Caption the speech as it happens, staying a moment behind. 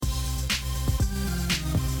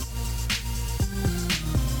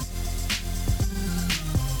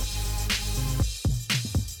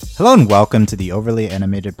Hello and welcome to the Overly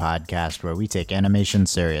Animated Podcast, where we take animation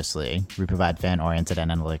seriously. We provide fan-oriented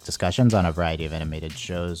and analytic discussions on a variety of animated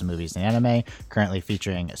shows, movies, and anime, currently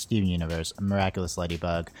featuring Steven Universe, Miraculous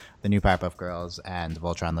Ladybug, The New Powerpuff Girls, and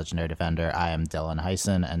Voltron Legendary Defender. I am Dylan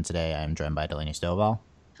Heisen, and today I am joined by Delaney Stovall.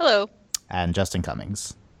 Hello. And Justin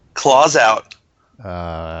Cummings. Claws out.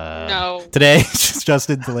 No. Today,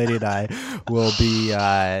 Justin, Delaney, and I will be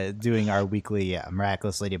doing our weekly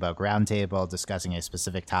Miraculous Ladybug Roundtable, discussing a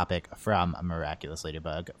specific topic from Miraculous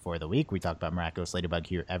Ladybug for the week. We talk about Miraculous Ladybug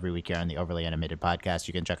here every week here on the Overly Animated Podcast.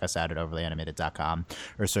 You can check us out at overlyanimated.com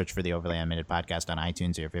or search for the Overly Animated Podcast on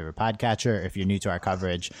iTunes or your favorite podcatcher. If you're new to our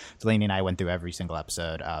coverage, Delaney and I went through every single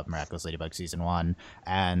episode of Miraculous Ladybug Season 1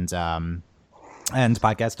 and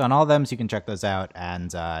podcast on all of them, so you can check those out.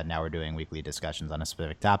 And now we're doing weekly discussions on a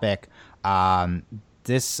specific topic.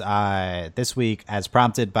 This week, as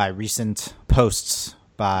prompted by recent posts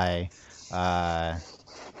by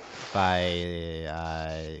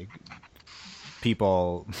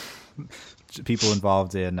people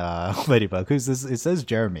involved in Ladybug. Who's this? It says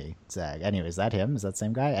Jeremy Zag. Anyway, is that him? Is that the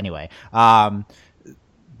same guy? Anyway,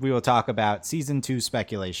 we will talk about Season 2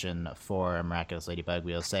 speculation for Miraculous Ladybug.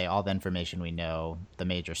 We will say all the information we know, the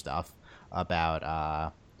major stuff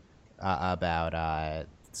about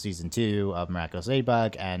Season 2 of Miraculous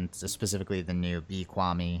Ladybug, and specifically the new Bee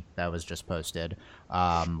Kwame that was just posted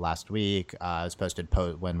last week. It was posted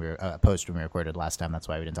when we recorded last time. That's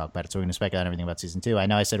why we didn't talk about it. So we're going to speculate on everything about Season 2. I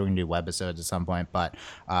know I said we're going to do webisodes at some point, but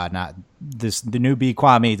not this. The new Bee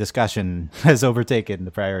Kwame discussion has overtaken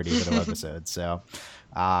the priority for the webisodes. So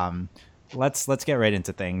let's get right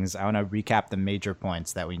into things. I want to recap the major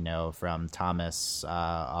points that we know from Thomas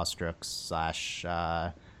Ostruck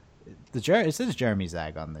 / it says Jeremy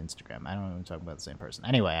Zag on the Instagram. I don't know if I'm talking about the same person.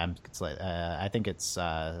 Anyway, I think it's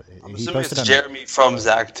I'm assuming it's Jeremy from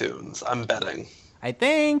Zagtoons. I'm betting. I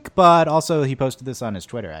think, but also he posted this on his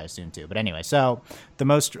Twitter, I assume, too. But anyway, so the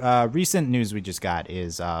most recent news we just got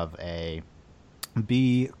is of a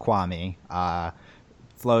Bee Kwame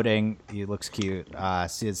floating. He looks cute.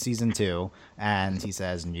 Season 2, and he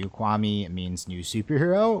says new Kwame means new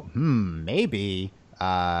superhero. Maybe.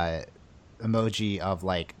 Emoji of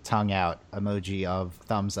like tongue out, emoji of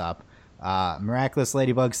thumbs up. Miraculous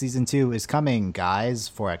Ladybug Season 2 is coming, guys!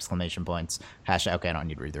 4 exclamation points. Hashtag. Okay, I don't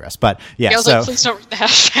need to read the rest, but yeah. I was like, please don't read the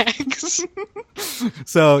hashtags.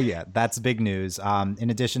 So yeah, that's big news. In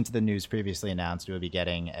addition to the news previously announced, we'll be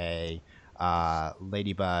getting a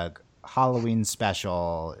Ladybug Halloween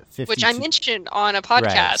special, which I mentioned on a podcast.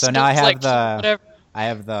 Right. So now I have whatever. I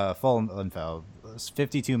have the full info.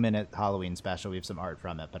 52-minute Halloween special. We have some art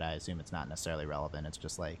from it, but I assume it's not necessarily relevant. It's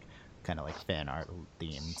just like kind of like fan art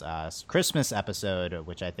themed. Christmas episode,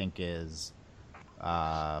 which I think is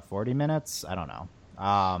 40 minutes. I don't know.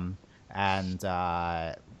 And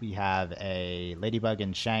we have a Ladybug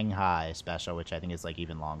in Shanghai special, which I think is like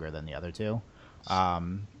even longer than the other two.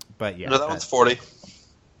 But yeah, no, that one's 40.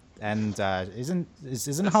 And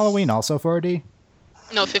isn't Halloween also 40?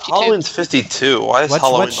 No, 52. Halloween's 52. Why is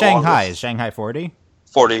Halloween what's Shanghai? longer? Is Shanghai 40?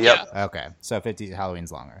 40, yep. Yeah. Okay, so 50.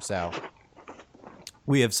 Halloween's longer. So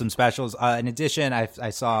we have some specials. In addition, I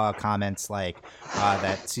saw comments like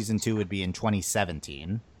that Season 2 would be in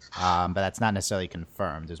 2017, but that's not necessarily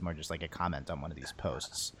confirmed. There's more just like a comment on one of these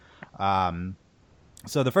posts.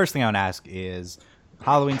 So the first thing I want to ask is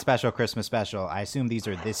Halloween special, Christmas special. I assume these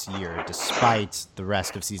are this year, despite the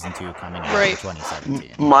rest of Season 2 coming out in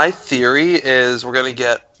 2017. My theory is we're going to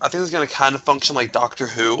get... I think it's going to kind of function like Doctor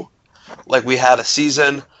Who. Like, we had a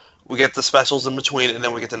season, we get the specials in between, and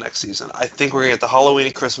then we get the next season. I think we're going to get the Halloween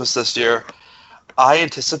and Christmas this year. I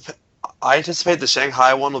anticipate the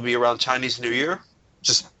Shanghai one will be around Chinese New Year.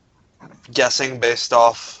 Just guessing based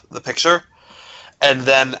off the picture. And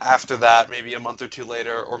then after that, maybe a month or two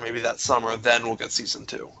later, or maybe that summer, then we'll get Season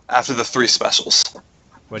 2. After the 3 specials.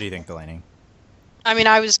 What do you think, Delaney? I mean,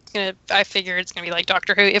 I figure it's gonna be like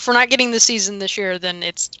Doctor Who. If we're not getting the season this year, then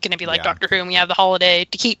it's gonna be like Doctor Who, and we have the holiday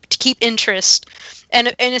to keep interest.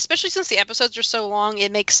 And especially since the episodes are so long,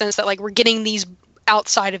 it makes sense that like we're getting these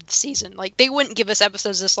outside of the season. Like they wouldn't give us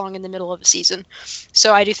episodes this long in the middle of a season.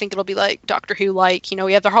 So I do think it'll be like Doctor Who, like, you know,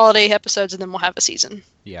 we have the holiday episodes and then we'll have a season.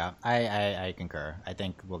 Yeah, I concur. I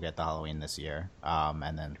think we'll get the Halloween this year,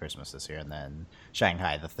 and then Christmas this year, and then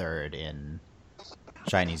Shanghai the 3rd in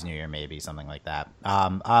Chinese New Year, maybe something like that.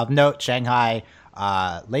 Of note, Shanghai,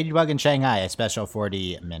 Ladybug in Shanghai, a special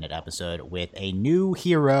 40-minute episode with a new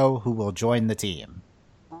hero who will join the team.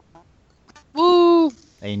 Woo!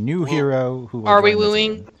 A new hero who will Are join we the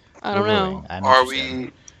wooing? team. I don't know. I'm Are interested.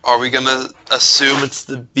 we Are we gonna assume it's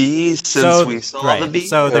the bee since we saw the bee?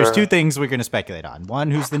 So there's two things we're gonna speculate on. One,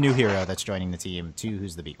 who's the new hero that's joining the team. Two,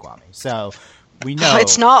 who's the bee Kwame. So we know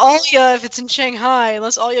it's not Alia if it's in Shanghai,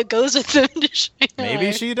 unless Alia goes with them to Shanghai.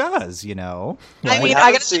 Maybe she does. You know. I mean, we I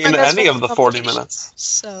haven't gotta seen any of the 40 minutes.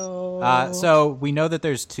 So we know that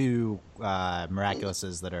there's two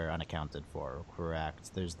miraculouses that are unaccounted for.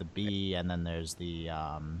 Correct. There's the bee, and then there's the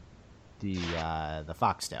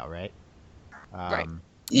foxtail, right? Right.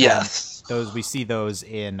 Yes. Those we see those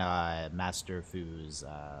in Master Fu's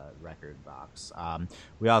record box.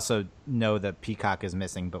 We also know that Peacock is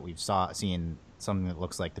missing, but we've seen something that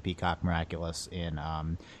looks like the Peacock Miraculous in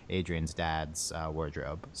Adrian's dad's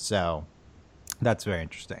wardrobe. So that's very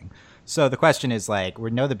interesting. So the question is, like, we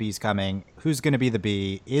know the bee's coming. Who's going to be the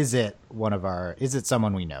bee? Is it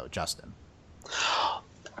someone we know, Justin?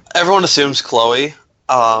 Everyone assumes Chloe.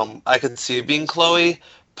 I could see it being Chloe.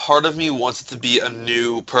 Part of me wants it to be a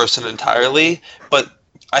new person entirely, but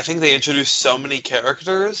I think they introduced so many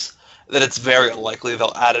characters that it's very unlikely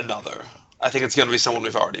they'll add another. I think it's going to be someone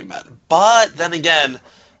we've already met. But then again,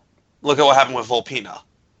 look at what happened with Volpina.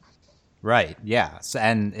 Right, yeah. So,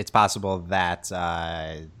 and it's possible that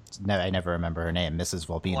I never remember her name, Mrs.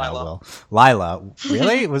 Volpina. Lila.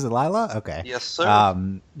 Really? Was it Lila? Okay. Yes,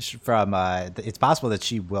 sir. It's possible that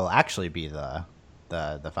she will actually be the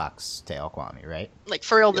foxtail Kwame, right? Like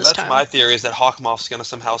for real this that's time. My theory is that Hawkmoth's going to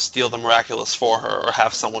somehow steal the miraculous for her, or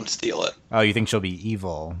have someone steal it. Oh, you think she'll be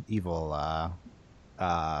evil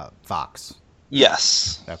fox?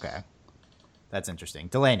 Yes. Okay, that's interesting.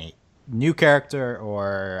 Delaney, new character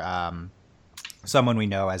or someone we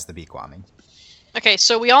know as the bee Kwame? Okay,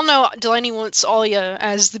 so we all know Delaney wants Alia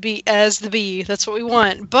as the bee. That's what we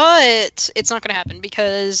want, but it's not going to happen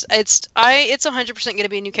because it's 100% going to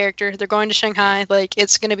be a new character. They're going to Shanghai, like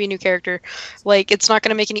it's going to be a new character. Like it's not going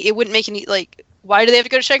to make any. It wouldn't make any. Like why do they have to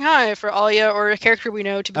go to Shanghai for Alia or a character we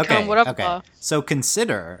know to become whatever? Okay. So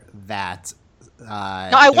consider that. No,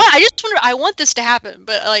 I want this to happen,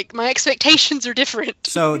 but like my expectations are different.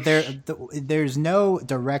 So there's no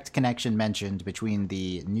direct connection mentioned between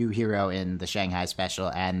the new hero in the Shanghai special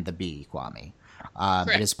and the bee Kwame.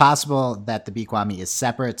 It is possible that the bee Kwame is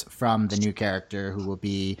separate from the new character who will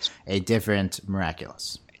be a different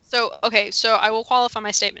miraculous. So I will qualify my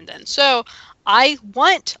statement then. So I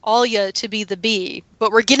want Alia to be the bee,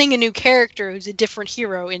 but we're getting a new character who's a different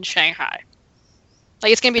hero in Shanghai.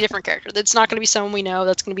 Like, it's going to be a different character. It's not going to be someone we know.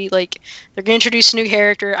 That's going to be, like, they're going to introduce a new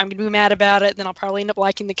character. I'm going to be mad about it. Then I'll probably end up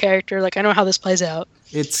liking the character. Like, I know how this plays out.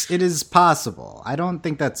 It is possible. I don't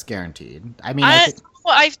think that's guaranteed. I mean,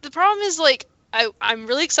 the problem is, like, I'm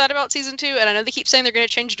really excited about Season 2, and I know they keep saying they're going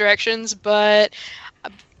to change directions, but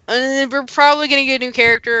we're probably going to get a new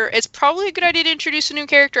character. It's probably a good idea to introduce a new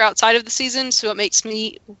character outside of the season, so it makes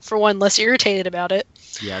me, for one, less irritated about it.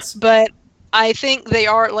 Yes. But I think they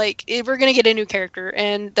are, like, we're going to get a new character,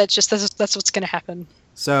 and that's what's going to happen.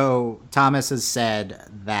 So Thomas has said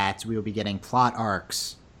that we will be getting plot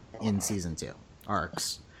arcs in Season 2.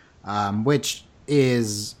 Arcs. Which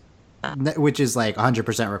is like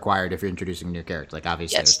 100% required if you're introducing a new character. Like,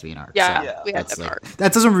 obviously, there's to be an arc. Yeah, so we have to have an arc.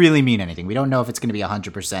 That doesn't really mean anything. We don't know if it's going to be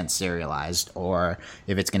 100% serialized or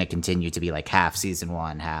if it's going to continue to be, like, half Season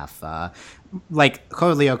 1, half... like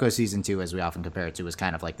Code Lyoko Season 2, as we often compare it to, was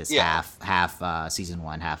kind of like this half Season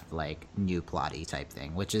 1, half like new plotty type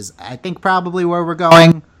thing, which is I think probably where we're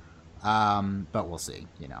going. But we'll see,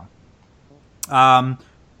 you know.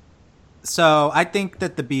 So I think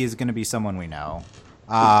that the bee is going to be someone we know.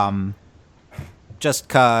 Just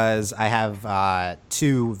because I have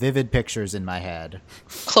two vivid pictures in my head.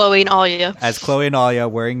 Chloe and Alia. As Chloe and Alia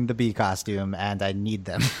wearing the bee costume, and I need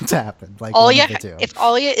them to happen. Like Alia, if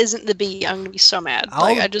Alia isn't the bee, I'm going to be so mad.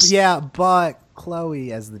 Yeah, but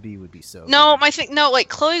Chloe as the bee would be so good. Like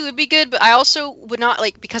Chloe would be good, but I also would not,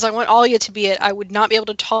 like, because I want Alia to be it, I would not be able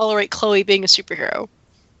to tolerate Chloe being a superhero.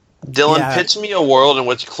 Dylan, pitch me a world in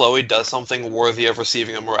which Chloe does something worthy of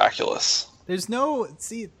receiving a miraculous. There's no...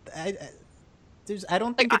 See, I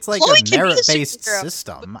don't think it's like Chloe a merit-based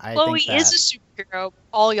system. Chloe is a superhero.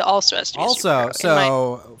 Alia also has to be a superhero.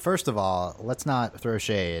 So, first of all, let's not throw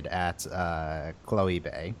shade at Chloe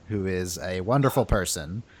Bay, who is a wonderful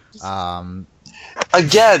person.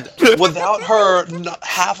 Again, without her,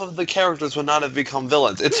 half of the characters would not have become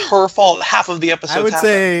villains. It's her fault. Half of the episodes I would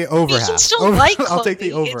say over half. Like Chloe. I'll take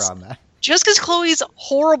the over on that. Just because Chloe's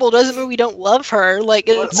horrible doesn't mean we don't love her. Like,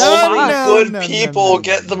 good people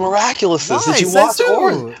get the miraculouses. Did you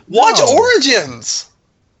watch Origins?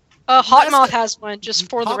 Hawkmoth has one, just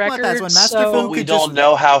for the record. We don't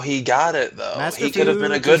know how he got it, though. He could have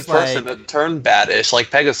been a good person that turned baddish,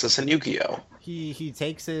 like Pegasus and Yukio. he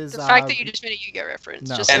takes his. The fact that you just made a Yu-Gi-Oh reference,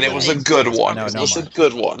 No. just And it was a good one. No, It no was a much.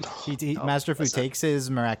 good one. Master Fu listen. takes his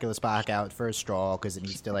miraculous pack out for a stroll because it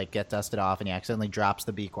needs to like get dusted off, and he accidentally drops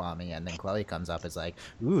the Bekwami, and then Chloe comes up is like,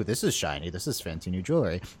 "Ooh, this is shiny. This is fancy new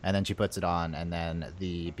jewelry," and then she puts it on, and then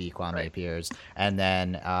the Bekwami appears, and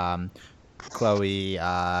then Chloe,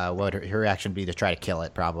 what her reaction would be to try to kill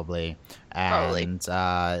it probably, and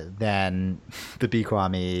then the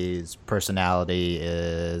Bekwami's personality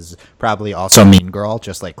is probably also mean girl,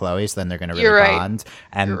 just like Chloe's. Then they're gonna really You're right. bond,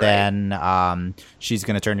 and You're then she's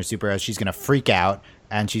gonna turn to superhero. She's gonna freak out.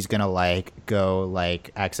 And she's gonna like go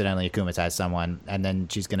like accidentally akumatize someone, and then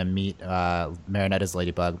she's gonna meet Marinetta's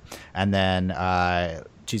Ladybug, and then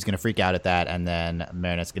she's gonna freak out at that, and then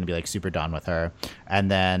Marinetta's gonna be like super done with her,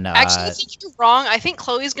 and then Actually, I think you're wrong. I think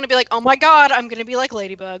Chloe's gonna be like, "Oh my god, I'm gonna be like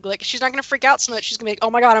Ladybug." Like, she's not gonna freak out so much. She's gonna be like, "Oh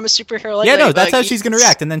my god, I'm a superhero." Like, yeah, no, Ladybug. that's how she's gonna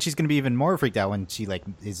react, and then she's gonna be even more freaked out when she like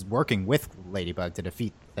is working with Ladybug to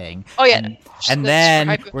defeat the thing. Oh yeah, and, She's and super then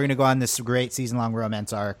hyper. we're gonna go on this great season-long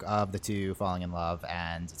romance arc of the two falling in love,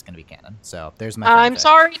 and it's gonna be canon. So there's my. I'm fanfic.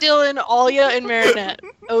 sorry, Dylan, Alia, and Marinette.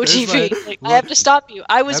 OTP. my- Like, I have to stop you.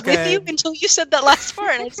 I was with Okay. you until you said that last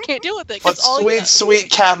part, and I just can't deal with it. But It's Alia. sweet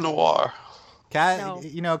Cat Noir. Cat,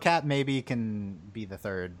 No. Cat maybe can be the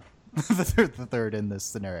third, the third in this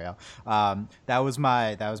scenario. That was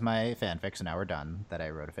my fanfic. So now we're done. That I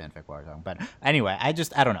wrote a fanfic while talking. But anyway, I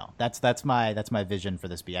don't know. That's my vision for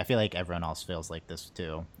this B. I feel like everyone else feels like this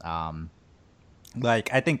too.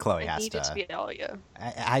 Like I think Chloe I has need it to be Alia.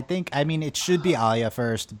 I think it should be Alia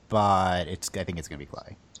first, but I think it's gonna be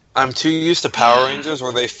Chloe. I'm too used to Power Rangers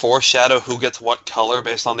where they foreshadow who gets what color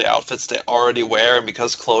based on the outfits they already wear, and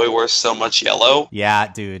because Chloe wears so much yellow,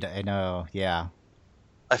 Yeah, dude, I know. Yeah,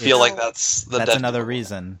 I feel It's- like that's the that's dead another people.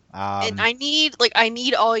 reason. And I need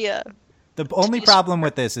Alia. The only be problem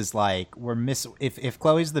with this is like if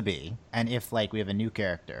Chloe's the B, and if like we have a new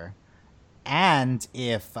character, and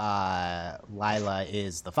if Lila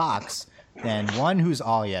is the fox, then one, who's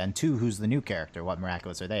Alia, and two, who's the new character? What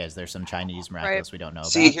miraculous are they? Is there some Chinese miraculous we don't know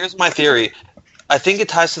See, about? here's my theory. I think it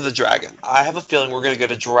ties to the dragon. I have a feeling we're going to get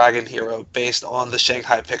a dragon hero based on the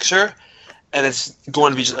Shanghai picture, and it's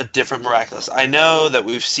going to be just a different miraculous. I know that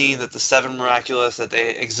we've seen that the seven miraculous, that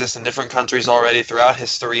they exist in different countries already throughout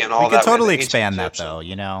history and all We that. could totally with ancient expand that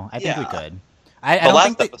Egyptian. though. I think we Yeah. could. I The don't last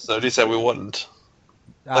think that, episode, you said we wouldn't.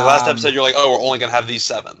 Like last episode, you're like, oh, we're only going to have these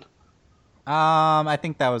seven. I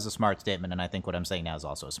think that was a smart statement, and I think what I'm saying now is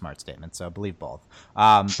also a smart statement. So believe both.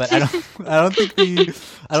 But I don't think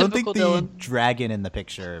Typical the Dylan. dragon in the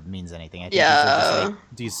picture means anything. I think Yeah. these are just like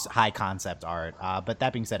these high concept art. But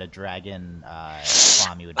that being said, a dragon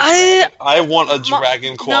Kwame would be great. I want a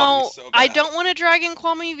dragon Kwame No, so bad. I don't want a dragon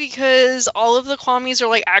Kwame because all of the Kwames are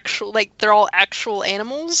like they're all actual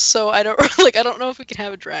animals. So I don't I don't know if we can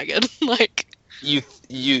have a dragon. Like,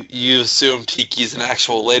 You assume Tiki's an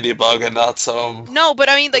actual ladybug and not some... no, but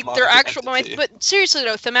I mean, like, they're Demonic actual. entity. But seriously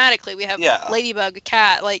though, thematically, we have Yeah. ladybug, a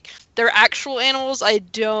cat. Like, they're actual animals. I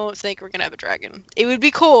don't think we're gonna have a dragon. It would be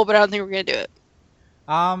cool, but I don't think we're gonna do it.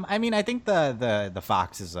 I think the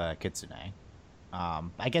fox is a kitsune.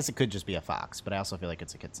 I guess it could just be a fox, but I also feel like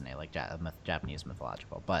it's a kitsune, like Japanese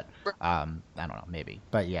mythological. But I don't know, maybe.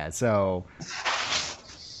 But yeah, so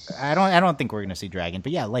I don't think we're gonna see dragon.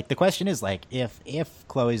 But yeah, like the question is like if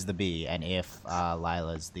Chloe's the bee and if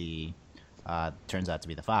Lila's the turns out to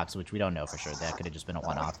be the fox, which we don't know for sure. That could have just been a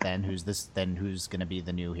one-off. Then who's gonna be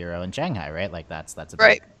the new hero in Shanghai, right? Like that's a big,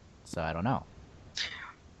 Right. So I don't know.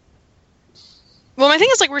 Well, my thing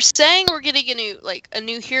is, like, we're saying we're getting a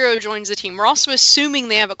new hero joins the team. We're also assuming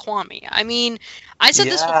they have a Kwame. I mean, I said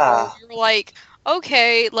this Yeah. before. We were like,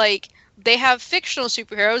 okay, like, they have fictional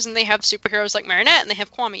superheroes, and they have superheroes like Marinette, and they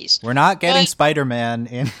have Kwames. We're not getting But- Spider-Man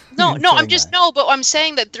in. No, in no, I'm Shanghai. just but I'm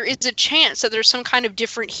saying that there is a chance that there's some kind of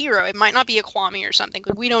different hero. It might not be a Kwame or something.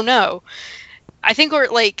 Like, we don't know. I think we're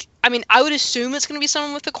like, I mean, I would assume it's going to be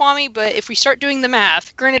someone with the Kwame, but if we start doing the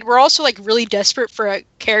math, granted, we're also like really desperate for a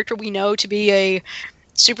character we know to be a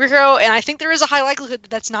superhero, and I think there is a high likelihood that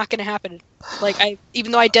that's not going to happen. Like,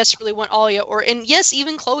 even though I desperately want Alia, and yes,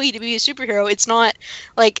 even Chloe to be a superhero, it's not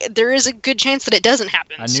like there is a good chance that it doesn't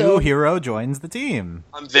happen. A new So hero joins the team.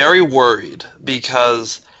 I'm very worried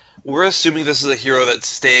because we're assuming this is a hero that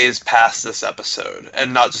stays past this episode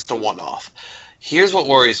and not just a one-off. Here's what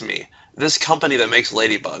worries me. This company that makes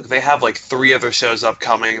Ladybug, they have like 3 other shows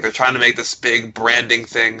upcoming. They're trying to make this big branding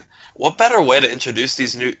thing. What better way to introduce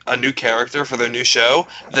a new character for their new show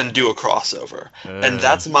than do a crossover? And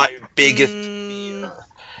that's my biggest fear.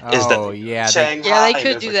 Is Oh that yeah, Shanghai, Yeah, they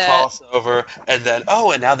could there's do a that. crossover, and then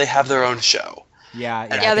and now they have their own show. Yeah,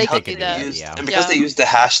 And Yeah, they because could do that. used- Yeah. And because Yeah. they used the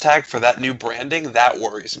hashtag for that new branding, that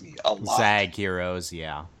worries me a lot. Zag heroes.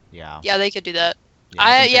 Yeah. Yeah, they could do that.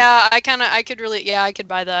 I think that- I could really, I could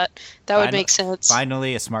buy that. That would make sense.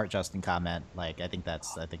 Finally, a smart Justin comment. Like, I think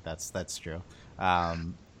that's true.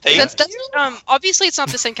 Thank That's you. obviously it's not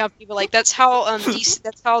the same company, but like that's how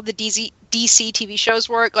that's how the DC TV shows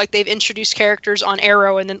work. Like they've introduced characters on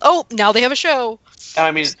Arrow, and then now they have a show. And I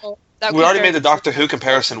mean, So that we would be already very- made the Doctor Who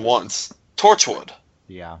comparison once. Torchwood.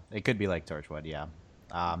 Yeah, it could be like Torchwood. Yeah,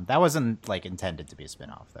 that wasn't like intended to be a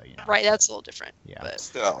spinoff, though. You know. right. That's a little different. Yeah. But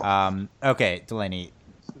Still. Okay, Delaney.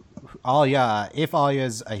 If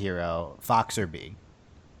Alya's a hero, Fox or B?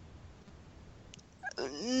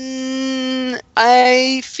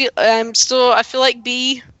 I feel like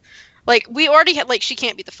B. Like we already had, like she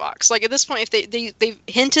can't be the Fox. Like at this point, if they've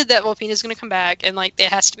hinted that Volpina's going to come back, and like it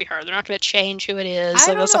has to be her. They're not going to change who it is. I Like,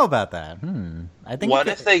 don't that's know about that. I think.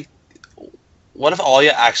 What if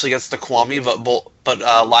Alya actually gets the Kwame, but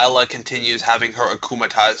Lila continues having her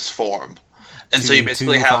akumatized form, and so you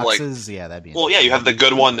basically two have Foxes? Yeah, that'd be. you have the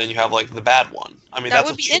good one, then you have like the bad one. I mean, That that's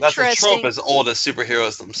would be that's a trope interesting. as old as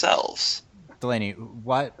superheroes themselves. Delaney,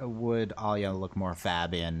 what would Alya look more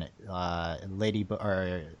fab in?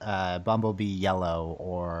 Bumblebee yellow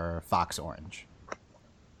or Fox orange?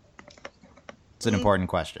 It's an important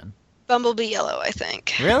question. Bumblebee yellow, I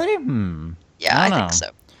think. Really? Yeah, I I don't think know.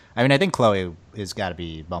 so. I mean, I think Chloe has got to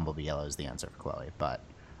be Bumblebee yellow is the answer for Chloe, but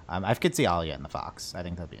I could see Alya in the Fox. I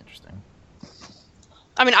think that'd be interesting.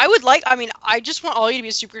 I just want Alya to be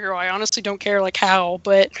a superhero. I honestly don't care like how,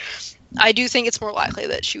 but I do think it's more likely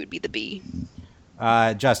that she would be the B.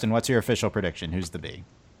 Justin, what's your official prediction? Who's the B?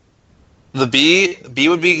 The B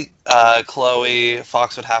would be Chloe.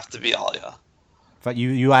 Fox would have to be Alya. But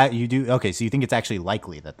you do okay. So you think it's actually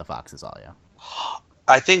likely that the Fox is Alya?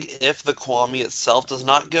 I think if the Kwame itself does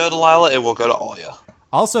not go to Lila, it will go to Alya.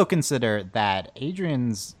 Also consider that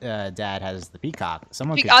Adrian's dad has the peacock.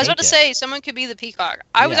 Someone could I was take about to it. say someone could be the peacock.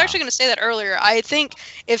 I was Yeah. actually going to say that earlier. I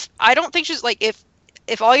don't think she's like if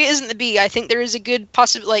Alya isn't the B, I think there is a good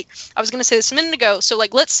possibility. Like I was going to say this a minute ago. So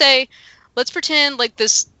like let's pretend like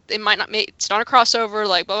this. It might not make it's not a crossover.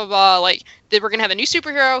 Like blah blah blah. Like that we're going to have a new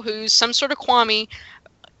superhero who's some sort of Kwame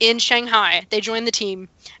in Shanghai. They join the team,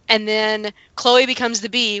 and then Chloe becomes the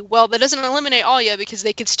bee. Well, that doesn't eliminate Alya because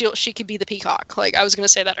she could be the peacock. Like I was going to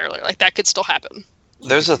say that earlier. Like that could still happen.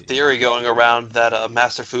 There's a theory going around that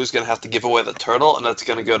Master Fu's going to have to give away the turtle, and that's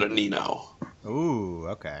going to go to Nino. Ooh,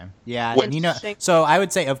 okay. Yeah, What- Nino. So I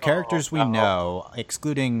would say of characters we no. know,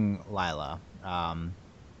 excluding Lila,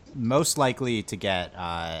 most likely to get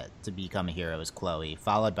to become a hero is Chloe,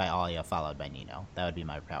 followed by Alya, followed by Nino. That would be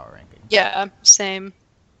my power ranking. Yeah, same.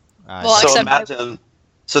 Uh, Well, So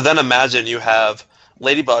except imagine you have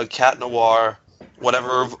Ladybug, Cat Noir,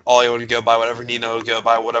 whatever Alya would go by, whatever Nino would go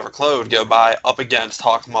by, whatever Chloe would go by, up against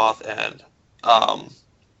Hawkmoth and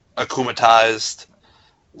akumatized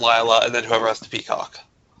Lila, and then whoever has the peacock.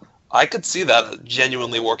 I could see that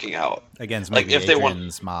genuinely working out. against like, maybe if they want-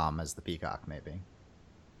 Adrian's mom as the peacock, maybe.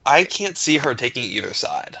 I can't see her taking either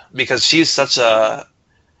side because she's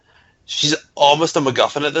almost a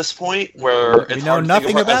MacGuffin at this point, where We it's know hard to think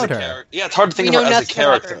of nothing her as a about her. character. Yeah, it's hard to think We of her know as a nothing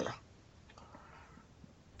about her. character.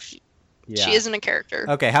 Yeah. she isn't a character.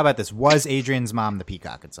 Okay, how about this? Was Adrian's mom the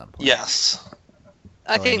peacock at some point? Yes.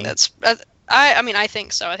 I think Delaney? I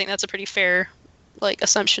think so. I think that's a pretty fair like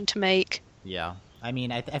assumption to make. Yeah. I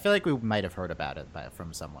mean, I feel like we might have heard about it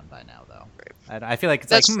from someone by now, though. I feel like it's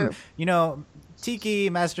That's like, true. Tiki,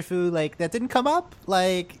 Master Fu, like, that didn't come up.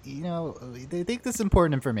 Like, they think this is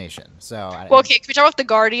important information. So, Well, okay, can we talk about the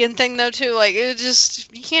Guardian thing though too? Like it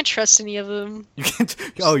just you can't trust any of them. You can't,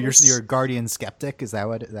 you're a Guardian skeptic? Is that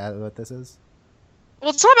what this is? Well,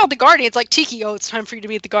 it's not about the Guardian. It's like Tiki. Oh, it's time for you to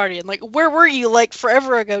meet the Guardian. Like where were you like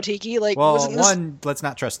forever ago, Tiki? Like Well, wasn't this let's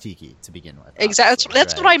not trust Tiki to begin with. exactly? obviously,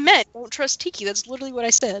 That's right? what I meant. Don't trust Tiki. That's literally what I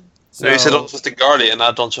said. So you said So- don't trust the Guardian,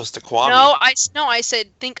 not don't trust the Kwame. No, I said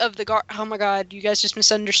think of the Guard. Oh my God, you guys just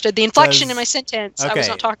misunderstood the inflection Does- in my sentence. I Okay, was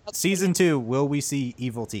not talking about season 2, will we see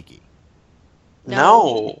evil Tiki?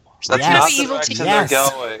 No. That's Yes. not the Evil direction Tiki. they're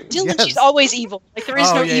Yes. going. Dylan, Yes. she's always evil. Like there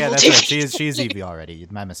is no evil that's Tiki. right. She's evil already.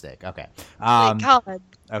 My mistake. Okay. My God.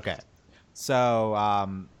 Okay. So,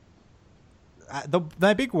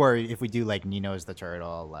 my big worry if we do like Nino's the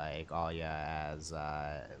turtle, like Alya as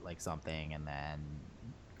like something, and then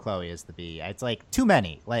Chloe is the bee. It's like too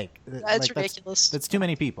many. That's ridiculous. That's too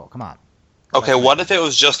many people. Come on. Okay, what if it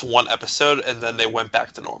was just one episode and then they went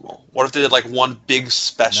back to normal? What if they did like one big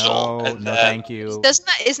special? No, and no, then... thank you.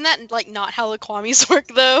 Isn't that like not how the Kwamis work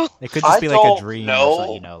though? It could just I be like a don't dream, know.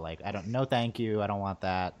 or so, like I don't know. Thank you. I don't want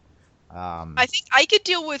that. I think I could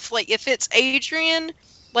deal with like if it's Adrian.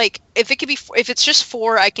 Like, if it's just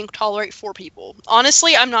 4, I can tolerate 4 people.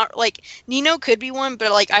 Honestly, I'm not, like, Nino could be one,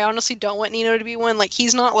 but, like, I honestly don't want Nino to be one. Like,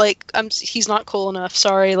 he's not, like, he's not cool enough,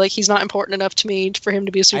 sorry. Like, he's not important enough to me for him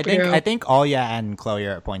to be a superhero. I think Alya and Chloe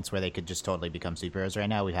are at points where they could just totally become superheroes right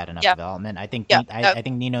now. We've had enough development. I think I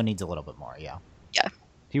think Nino needs a little bit more, Yeah.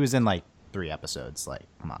 He was in, like, 3 episodes. Like,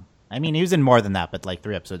 come on. I mean, he was in more than that, but, like,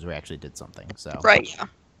 3 episodes where he actually did something, so. Right, yeah.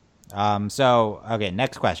 Okay,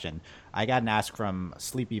 next question. I got an ask from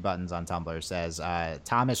Sleepy Buttons on Tumblr. Says,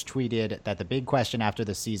 Thomas tweeted that the big question after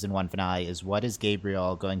the season 1 finale is what is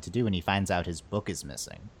Gabriel going to do when he finds out his book is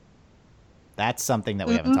missing? That's something that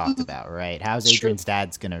we haven't talked about, right? How's Adrian's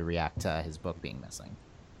dad's going to react to his book being missing?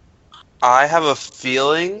 I have a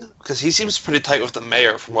feeling, because he seems pretty tight with the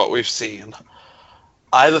mayor from what we've seen.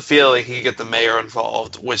 I have a feeling he could get the mayor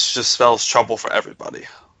involved, which just spells trouble for everybody.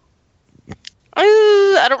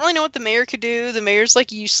 I don't really know what the mayor could do. The mayor's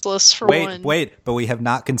like useless for one. Wait, but we have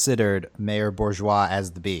not considered Mayor Bourgeois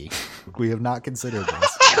as the bee. We have not considered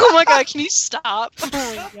this. Oh my god, can you stop? Oh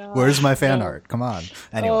my god. Where's my fan art? Come on.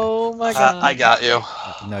 Anyway. Oh my god. I got you.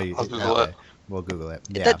 No, I'll Google it. We'll Google it.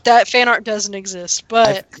 Yeah. That fan art doesn't exist,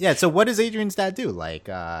 but so what does Adrian's dad do? Like,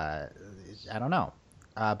 I don't know.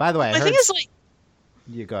 By the way, I heard... think it's like...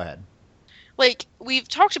 You go ahead. Like, we've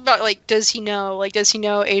talked about, like, does he know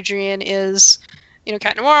Adrian is, you know,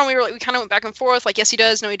 Cat Noir, and we kind of went back and forth, like, yes he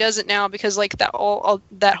does, no he doesn't now, because, like, that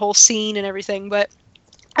whole scene and everything, but,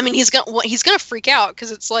 I mean, he's gonna freak out,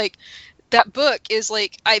 because it's, like, that book is,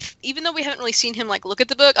 like, even though we haven't really seen him, like, look at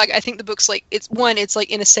the book, I think the book's, like, it's, like,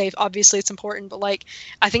 in a safe, obviously it's important, but, like,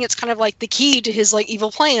 I think it's kind of, like, the key to his, like, evil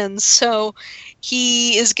plans, so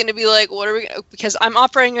he is gonna be like, what are we gonna, because I'm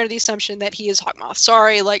operating under the assumption that he is Hawkmoth,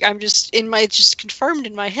 sorry, like, it's just confirmed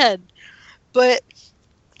in my head, but,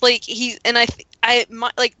 like, the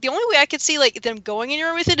only way I could see, like, them going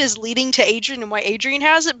anywhere with it is leading to Adrian and why Adrian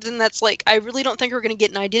has it, but then that's, like, I really don't think we're gonna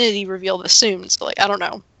get an identity reveal this soon, so, like, I don't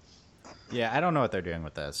know. Yeah, I don't know what they're doing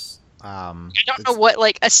with this. I don't know what,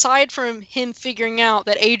 like, aside from him figuring out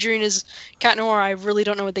that Adrian is Cat Noir, I really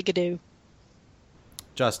don't know what they could do.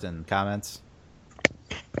 Justin, comments?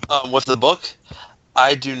 With the book,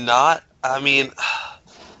 I do not. I mean,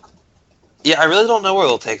 yeah, I really don't know where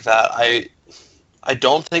they'll take that. I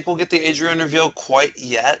don't think we'll get the Adrian reveal quite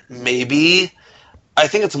yet. Maybe. I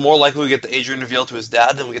think it's more likely we get the Adrian reveal to his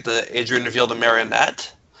dad than we get the Adrian reveal to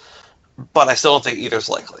Marionette. But I still don't think either's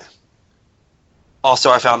likely.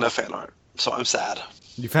 Also, I found no fan art, so I'm sad.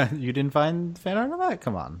 You didn't find fan art of that?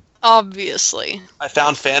 Come on. Obviously. I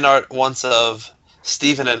found fan art once of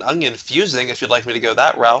Steven and Onion fusing, if you'd like me to go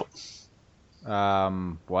that route.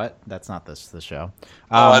 What? That's not the show.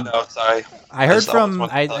 I know, sorry. I heard from...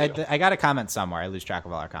 I got a comment somewhere. I lose track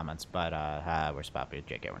of all our comments, but we're Spoppy,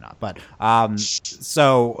 JK, we're not. But,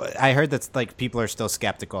 so I heard that, like, people are still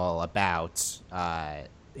skeptical about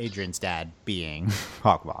Adrian's dad being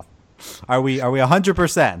Hawkmoth. Are we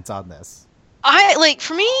 100% on this?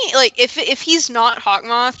 For me, like, if he's not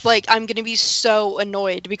Hawkmoth, like, I'm gonna be so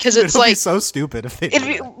annoyed because it's It'll like be so stupid if they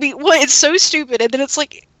it's so stupid, and then it's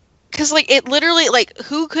like, because like it literally, like,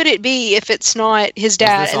 who could it be if it's not his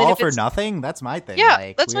dad? Is this all for nothing? That's my thing. Yeah,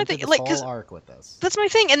 like, that's my thing. Like, whole arc with this. That's my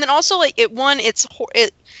thing, and then also like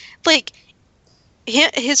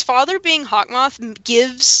his father being Hawkmoth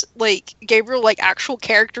gives, like, Gabriel, like, actual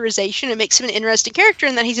characterization. It makes him an interesting character,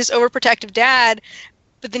 and then he's this overprotective dad,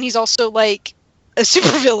 but then he's also, like, a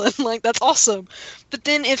supervillain. Like, that's awesome. But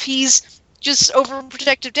then if he's just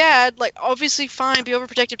overprotective dad, like, obviously fine, be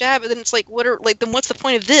overprotective dad, but then it's like, then what's the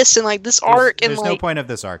point of this, and, like, this arc, and, there's like... no point of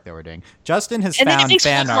this arc that we're doing. Justin has found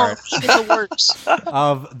fan art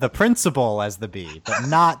of the principal as the bee, but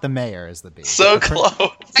not the mayor as the bee. So close! I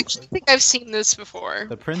actually think I've seen this before.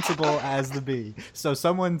 The principal as the bee. So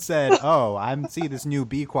someone said, see this new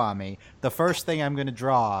bee Kwame. The first thing I'm going to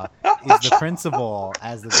draw is the principal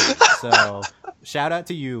as the bee. So... shout out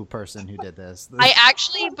to you, person who did this. I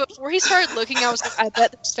actually, before he started looking, I was like, I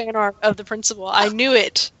bet there's fan art of the principal. I knew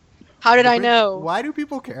it. How did I know? Why do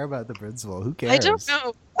people care about the principal? Who cares? I don't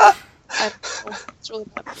know. I don't know. It's really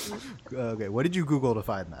bad. Okay, what did you Google to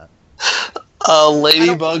find that?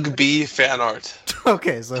 Ladybug bee fan art.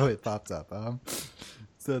 Okay, so it popped up.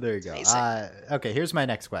 So there you go. Okay, here's my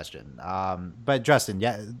next question. But Justin,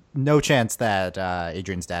 yeah, no chance that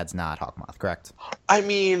Adrian's dad's not Hawkmoth, correct? I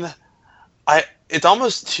mean... it's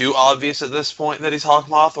almost too obvious at this point that he's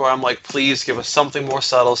Hawkmoth, where I'm like, please give us something more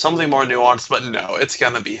subtle, something more nuanced, but no, it's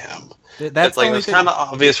gonna be him. It's like, it's kind of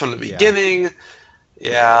obvious from the beginning.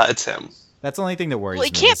 Yeah, it's him. That's the only thing that worries me. Well,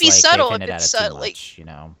 it can't be like, subtle if it's subtle. Much, you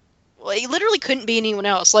know? it literally couldn't be anyone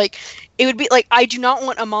else. Like, it would be like, I do not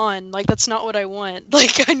want Amon. Like, that's not what I want.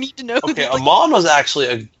 Like, I need to know. Okay, like, Amon was actually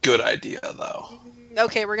a good idea, though.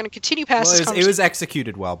 Okay, we're gonna continue past this It conversation. was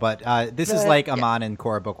executed well, but this is like Amon in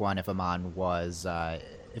Korra Book 1 if Amon was...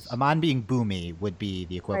 if Amon being Boomy would be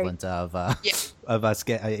the equivalent of us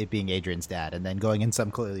it being Adrian's dad, and then going in some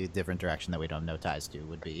clearly different direction that we don't have no ties to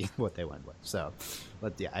would be what they went with. So,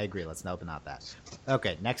 I agree. Let's open out that.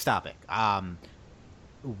 Okay, next topic.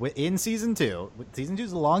 In season 2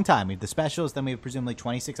 is a long time. We have the specials, then we have presumably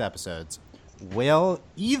 26 episodes. Will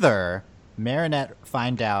either Marinette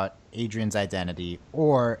find out Adrian's identity,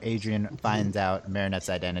 or Adrian finds out Marinette's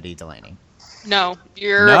identity, Delaney? No,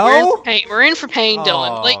 No? we're in for pain. We're in for pain,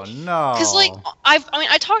 Dylan. Oh, Like, no. because like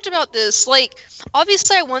I talked about this. Like,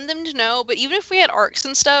 obviously, I want them to know, but even if we had arcs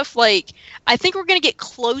and stuff, like, I think we're gonna get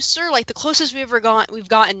closer. Like, the closest we've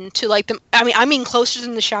gotten to like them. I mean, closer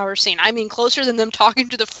than the shower scene. I mean, closer than them talking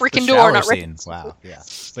to the freaking door, shower not scene. Wow, yeah,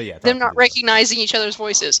 but yeah, them not recognizing each other's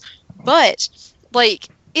voices. But like,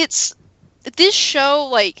 it's this show.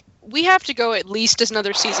 Like, we have to go at least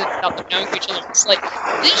another season without them knowing who each other is. Like,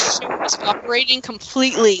 this show is operating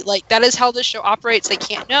completely. Like, that is how this show operates. They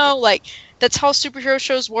can't know. Like, that's how superhero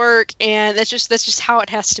shows work, and that's just how it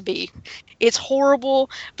has to be. It's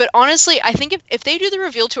horrible, but honestly, I think if they do the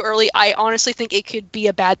reveal too early, I honestly think it could be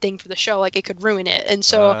a bad thing for the show. Like, it could ruin it. And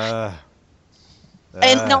so...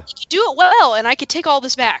 And now you do it well, and I could take all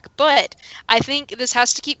this back. But I think this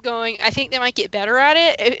has to keep going. I think they might get better at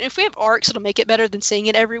it. If we have arcs, it'll make it better than seeing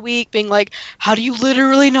it every week, being like, "How do you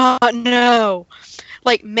literally not know?"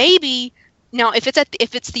 Like, maybe now, if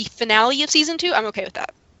it's the finale of season 2, I'm okay with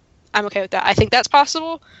that. I think that's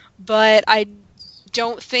possible, but I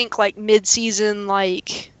don't think like mid-season,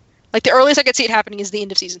 like the earliest I could see it happening is the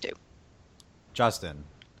end of season 2. Justin,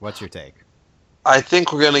 what's your take? I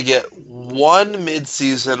think we're gonna get one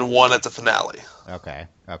mid-season, one at the finale. Okay.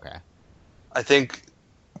 I think,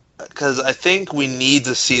 because I think we need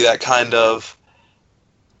to see that kind of...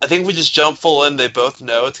 I think if we just jump full in, they both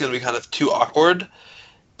know it's going to be kind of too awkward.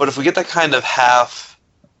 But if we get that kind of half...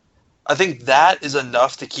 I think that is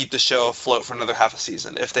enough to keep the show afloat for another half a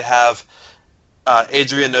season. If they have...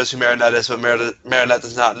 Adrian knows who Marinette is, but Marinette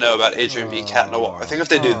does not know about Adrian being Cat Noir. I think if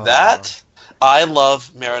they do that... I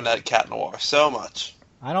love Marinette Cat Noir so much.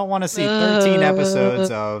 I don't want to see 13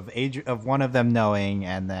 episodes of one of them knowing,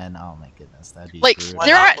 and then, oh my goodness, that'd be like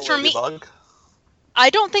brutal. for me.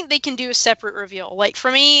 I don't think they can do a separate reveal. Like,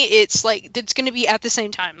 for me, it's like it's going to be at the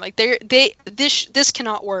same time. Like, this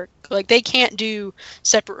cannot work. Like, they can't do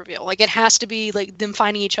separate reveal. Like, it has to be like them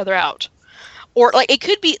finding each other out, or like it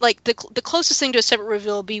could be like the closest thing to a separate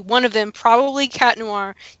reveal would be one of them, probably Cat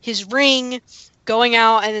Noir, his ring going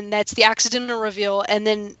out, and then that's the accidental reveal, and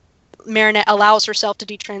then Marinette allows herself to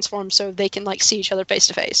de-transform so they can like see each other face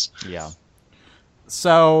to face. Yeah.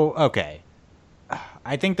 So, okay.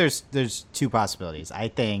 I think there's two possibilities. I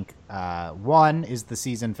think one is the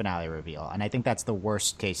season finale reveal, and I think that's the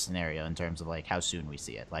worst case scenario in terms of like how soon we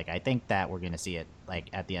see it. Like, I think that we're going to see it like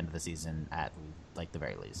at the end of the season at like the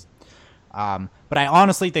very least. But I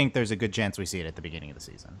honestly think there's a good chance we see it at the beginning of the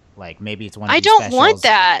season. Like, maybe it's one of these specials. Want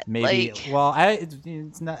that. Maybe. Like... Well,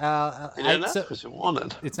 it's not. Because you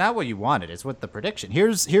wanted. It's not what you wanted. It's what the prediction.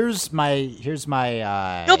 Here's my.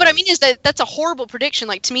 No, but I mean, that's a horrible prediction.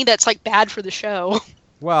 Like, to me, that's like bad for the show.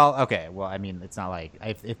 Well, okay. Well, I mean, it's not like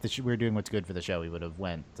if we were doing what's good for the show, we would have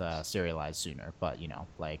went serialized sooner. But, you know,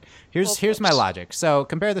 like, here's my logic. So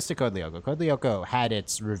compare this to Code Lyoko. Code Lyoko had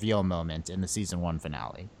its reveal moment in the season 1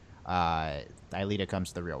 finale. Aelita comes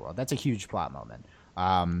to the real world. That's a huge plot moment.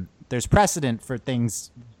 There's precedent for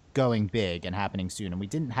things going big and happening soon, and we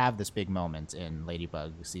didn't have this big moment in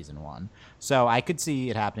Ladybug season 1. So I could see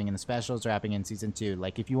it happening in the specials or happening in season 2.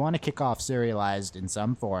 Like, if you want to kick off serialized in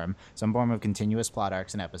some form of continuous plot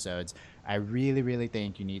arcs and episodes, I really, really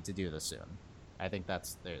think you need to do this soon. I think that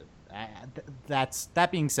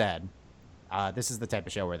being said, this is the type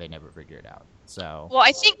of show where they never figure it out. So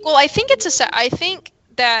I think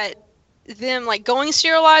that them like going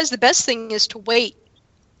serialized, the best thing is to wait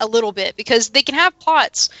a little bit, because they can have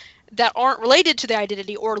plots that aren't related to the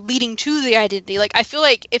identity or leading to the identity. Like, I feel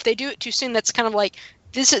like if they do it too soon, that's kind of like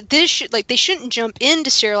this should, like, they shouldn't jump into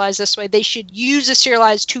serialized this way. They should use the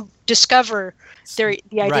serialized to discover the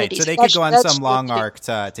identity. Right, so they could go on some long arc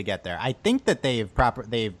to get there. I think that they've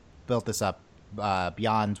built this up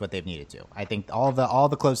beyond what they've needed to. I think all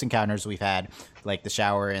the close encounters we've had, like the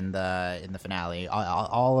shower in the finale,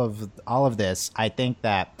 all of this, I think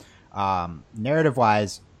that narrative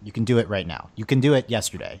wise, you can do it right now. You can do it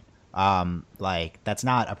yesterday. Like, that's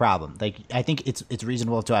not a problem. Like, I think it's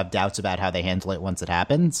reasonable to have doubts about how they handle it once it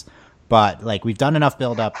happens, But like we've done enough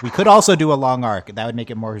build up. We could also do a long arc. That would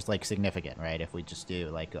make it more like significant, right? If we just do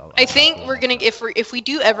like I think we're gonna if we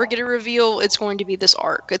do ever get a reveal, it's going to be this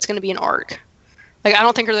arc. It's going to be an arc. Like I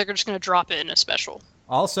don't think they're just going to drop it in a special.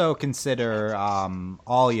 Also consider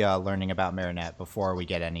Alia learning about Marinette before we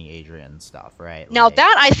get any Adrian stuff, right? Now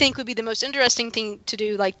that I think would be the most interesting thing to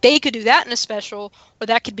do. Like they could do that in a special, or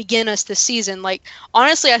that could begin us this season. Like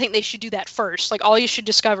honestly, I think they should do that first. Like Alia should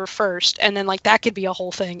discover first, and then like that could be a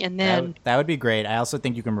whole thing. And then that would be great. I also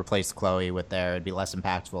think you can replace Chloe with there. It'd be less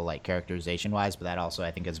impactful, like characterization wise, but that also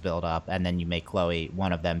I think is built up. And then you make Chloe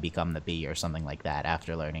one of them become the B or something like that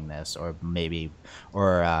after learning this, or maybe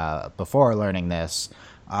before learning this.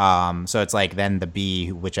 So it's like then the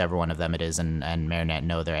B, whichever one of them it is, and Marinette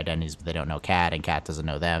know their identities, but they don't know Kat, and Kat doesn't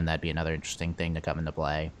know them. That'd be another interesting thing to come into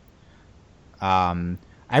play.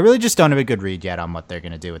 I really just don't have a good read yet on what they're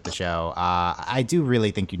going to do with the show. I do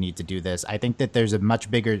really think you need to do this. I think that there's a much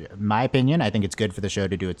bigger, in my opinion, I think it's good for the show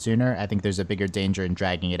to do it sooner. I think there's a bigger danger in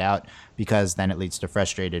dragging it out because then it leads to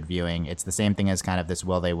frustrated viewing. It's the same thing as kind of this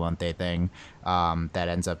will they, won't they thing that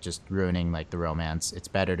ends up just ruining like the romance. It's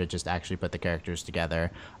better to just actually put the characters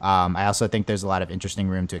together. I also think there's a lot of interesting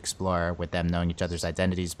room to explore with them knowing each other's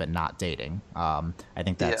identities but not dating. I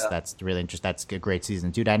think that's really interesting. That's a great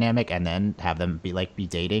season 2 dynamic, and then have them be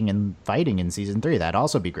dating and fighting in season 3. That'd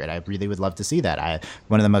also be great. I really would love to see that.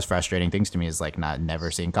 One of the most frustrating things to me is like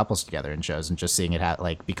never seeing couples together in shows and just seeing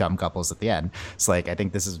it become couples at the end. It's like I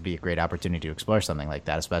think this would be a great opportunity to explore something like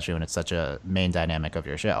that, especially when it's such a main dynamic of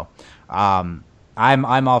your show. I'm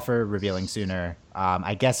all for revealing sooner.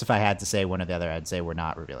 I guess if I had to say one or the other, I'd say we're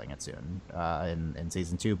not revealing it soon in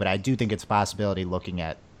season 2. But I do think it's a possibility looking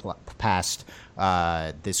at past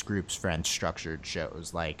this group's French structured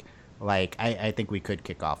shows. I think we could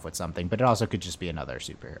kick off with something, but it also could just be another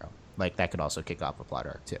superhero. Like that could also kick off a plot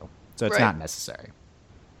arc too. So it's not necessary.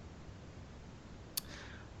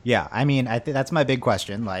 Yeah, I mean, I think that's my big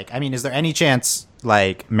question. Is there any chance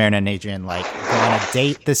Marinette and Adrian go on a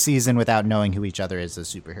date this season without knowing who each other is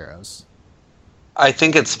as superheroes? I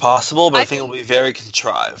think it's possible, but I think it'll be very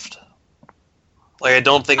contrived. I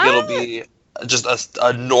don't think it'll be just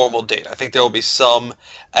a normal date. I think there will be some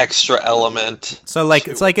extra element. So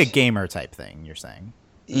it's like a gamer type thing, you're saying?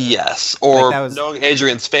 Yes. Or knowing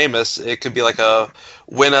Adrian's famous, it could be like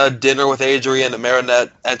win a dinner with Adrian and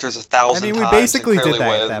Marinette enters 1,000 times. We basically did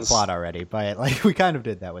that plot already, but we kind of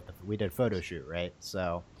did that we did photo shoot, right?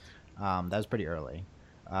 So that was pretty early.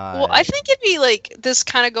 Well, I think it'd be this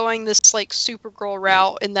kind of going this Supergirl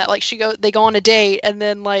route in that they go on a date and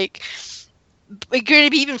then it's going to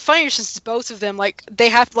be even funnier since it's both of them. They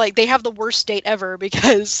have the worst date ever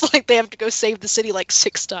because they have to go save the city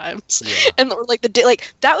 6 times, and the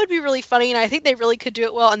date that would be really funny. And I think they really could do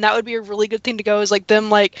it well. And that would be a really good thing to go is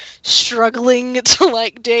them struggling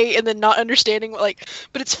to date and then not understanding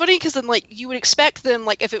But it's funny because then you would expect them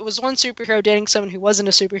if it was one superhero dating someone who wasn't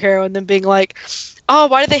a superhero and then being oh,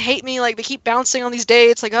 why do they hate me? They keep bouncing on these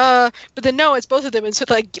dates. But then no, it's both of them, and so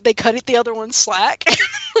they cut it the other one slack.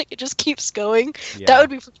 It just keeps going. Yeah. That would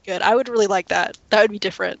be pretty good. I would really like that. That would be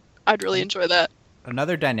different. I'd really enjoy that.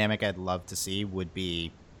 Another dynamic I'd love to see would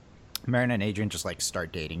be Marinette and Adrian just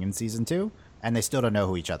start dating in season 2, and they still don't know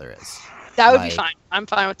who each other is. That would be fine. I'm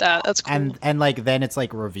fine with that. That's cool. And then it's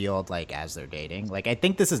revealed as they're dating. I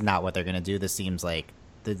think this is not what they're gonna do. This seems like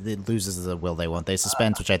it loses the will they won't they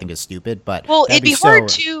suspense, which I think is stupid. But it'd be hard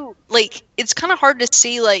to it's kind of hard to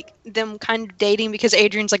see them kind of dating because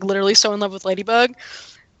Adrian's literally so in love with Ladybug.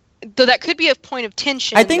 Though that could be a point of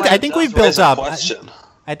tension. I think we've built up.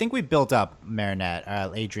 I think we built up Marinette,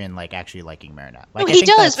 Adrian actually liking Marinette. No, he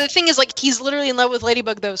does. But the thing is, he's literally in love with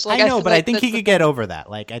Ladybug, though. So I know, but I think he could get over that.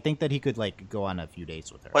 I think that he could go on a few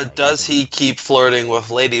dates with her. But does he keep flirting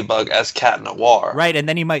with Ladybug as Cat Noir? Right, and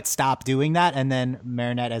then he might stop doing that, and then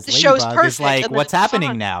Marinette as Ladybug is what's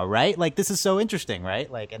happening now, right? This is so interesting, right?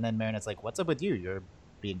 And then Marinette's what's up with you? You're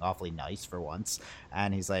being awfully nice for once,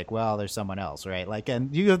 and he's well, there's someone else, right?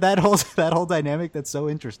 And you have that whole dynamic that's so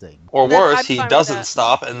interesting. Or worse, he doesn't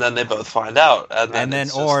stop, and then they both find out, and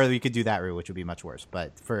then or we could do that route, which would be much worse.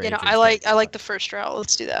 But for I like the first route.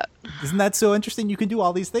 Let's do that. Isn't that so interesting? You can do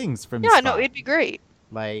all these things from no, it'd be great.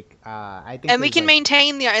 I think, and we can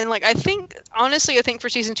maintain I think honestly, for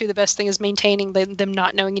season 2, the best thing is maintaining them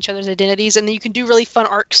not knowing each other's identities, and then you can do really fun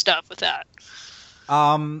arc stuff with that.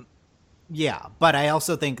 Yeah, but I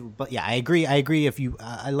also think, I agree. If you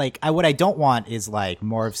what I don't want is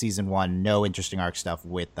more of season 1, no interesting arc stuff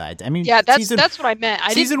with that. That's what I meant.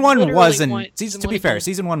 Season 1 wasn't. To be fair,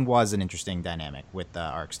 season 1 was an interesting dynamic with the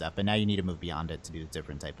arc stuff, but now you need to move beyond it to do a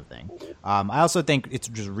different type of thing. I also think it's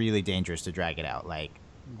just really dangerous to drag it out.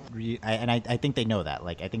 I think they know that.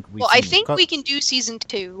 Like, I think we. Well, I think we can do season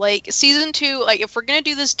 2. Like season 2, like if we're gonna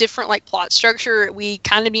do this different like plot structure, we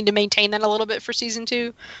kind of need to maintain that a little bit for season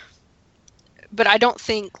 2. But I don't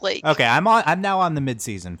think like. Okay, I'm now on the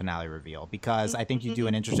mid-season finale reveal because I think you do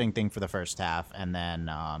an interesting thing for the first half, and then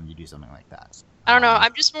you do something like that. I don't know.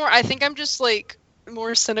 I think I'm just like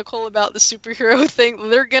more cynical about the superhero thing.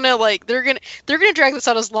 They're gonna drag this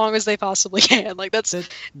out as long as they possibly can. Like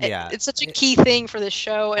it's such a key thing for this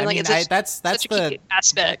show, and that's such a key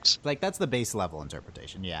aspect. Like that's the base level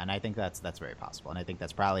interpretation. Yeah, and I think that's very possible, and I think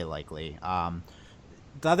that's probably likely.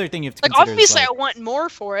 The other thing you have to consider obviously is, I want more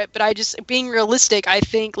for it, but I just being realistic, I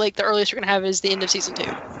think like the earliest we're gonna have is the end of season 2.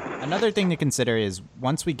 Another thing to consider is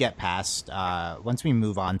once we get past, once we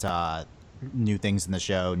move on to new things in the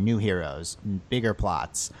show, new heroes, bigger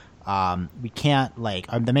plots, we can't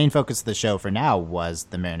the main focus of the show for now was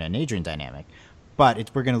the Marinette and Adrian dynamic.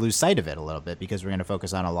 But we're going to lose sight of it a little bit because we're going to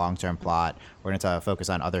focus on a long-term plot. We're going to focus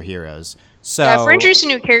on other heroes. So yeah, for introducing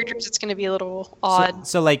new characters, it's going to be a little odd.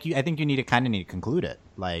 So I think you need to conclude it.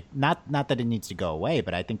 Like, not that it needs to go away,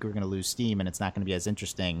 but I think we're going to lose steam, and it's not going to be as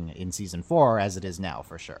interesting in season 4 as it is now,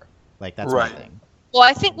 for sure. Like, that's right. one thing. Well,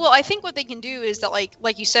 I think what they can do is that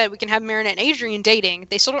like you said, we can have Marinette and Adrian dating.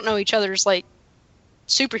 They still don't know each other's like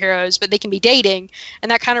superheroes, but they can be dating,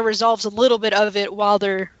 and that kind of resolves a little bit of it while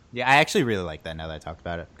they're. Yeah, I actually really like that now that I talked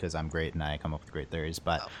about it because I'm great and I come up with great theories.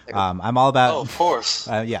 But I'm all about. Oh, of course.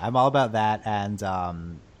 I'm all about that and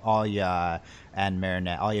Alya and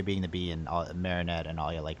Marinette. Alya being the bee and Marinette and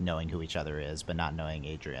Alya like knowing who each other is, but not knowing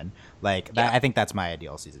Adrian. Like that, I think that's my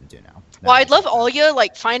ideal season 2 now. Well, I'd love Alya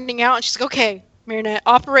like finding out and she's like, okay, Marinette,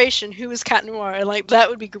 Operation, who is Cat Noir? And like that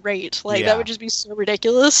would be great. Like that would just be so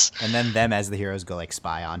ridiculous. And then them as the heroes go like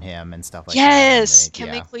spy on him and stuff like that. Can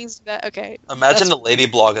they please do that? Okay. Imagine the Lady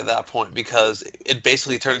Blog at that point because it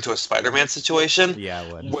basically turned into a Spider-Man situation. Yeah,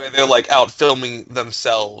 it would. Where they're like out filming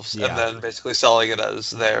themselves and then basically selling it as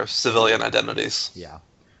their civilian identities. Yeah.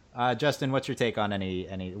 Justin, what's your take on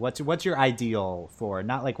what's your ideal for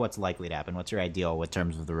not like what's likely to happen? What's your ideal in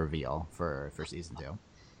terms of the reveal for season 2?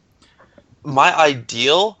 My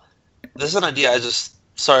ideal, this is an idea I just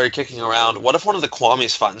started kicking around. What if one of the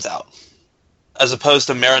Kwamis finds out? As opposed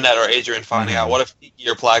to Marinette or Adrian finding out. What if Tiki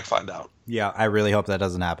or Plag find out? Yeah, I really hope that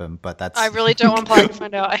doesn't happen, but that's... I really don't want Plag to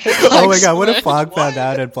find out. I hate Plag. Oh my god, what if Plag found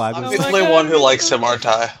out and Plag was... I'm the only one who likes him, aren't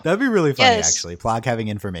I? That'd be really funny, actually. Plag having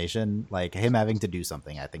information, like him having to do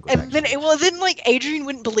something, I think would then like Adrian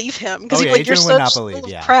wouldn't believe him because Adrian you're would not such believe,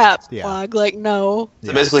 full of crap, Plag. Like, no.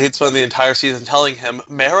 So basically he'd spend the entire season telling him,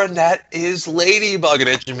 Marinette is Ladybug, and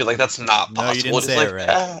Adrian would be like, that's not possible. No, you didn't say it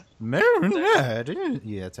right. Marinette.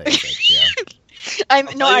 Yeah, that's how you say it, yeah. I'll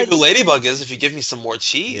tell you who Ladybug is if you give me some more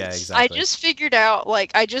cheese. Yeah, exactly. I just figured out, like,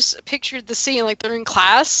 I just pictured the scene, like, they're in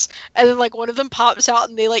class, and then, like, one of them pops out,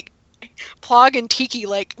 and they, like, Plag and Tiki,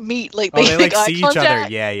 like, meet, like, they like, eye see each contact,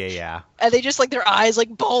 other. Yeah. And they just, like, their eyes,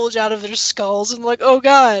 like, bulge out of their skulls, and, like, oh,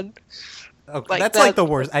 God. Okay, like, that's, like, the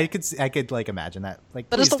worst. I could, like, imagine that. Like,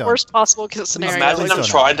 that is the worst possible scenario. Imagine them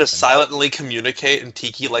trying to silently communicate, and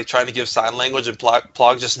Tiki, like, trying to give sign language, and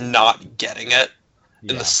Plag just not getting it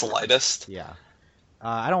in the slightest. Yeah.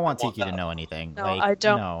 I don't want Tiki to know anything. No, like, I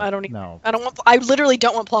don't. No, I don't. No. I don't want. I literally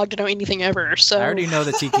don't want Plag to know anything ever. So I already know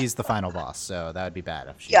that Tiki's the final boss, so that would be bad.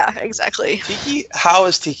 If she exactly. Tiki, how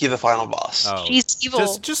is Tiki the final boss? Oh, she's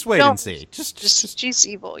evil. Just wait and see. Just she's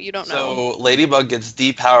evil. You don't know. So Ladybug gets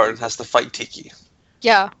depowered and has to fight Tiki.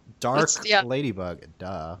 Yeah. Dark Ladybug.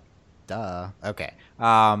 Duh. Okay. We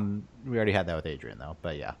already had that with Adrian though,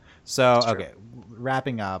 but yeah. So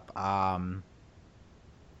wrapping up.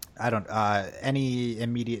 I don't. Any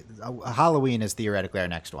immediate Halloween is theoretically our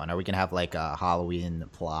next one. Are we gonna have like a Halloween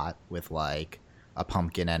plot with like a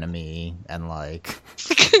pumpkin enemy and like?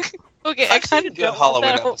 Okay, I kind of good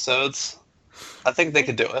Halloween episodes. I think they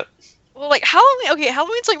could do it. Well, like Halloween. Okay,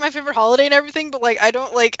 Halloween's like my favorite holiday and everything, but like I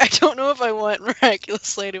don't know if I want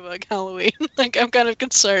Miraculous Ladybug Halloween. Like I'm kind of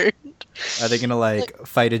concerned. Are they gonna like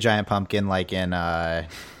fight a giant pumpkin like in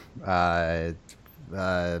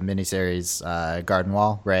miniseries Garden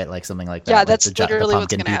Wall, right? Like something like that. Yeah, like that's literally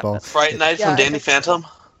what's gonna happen. Fright Night from Danny Phantom.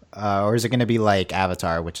 Or is it going to be like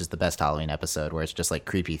Avatar, which is the best Halloween episode, where it's just like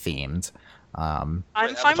creepy themed? I'm fine.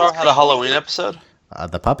 Avatar had a Halloween episode.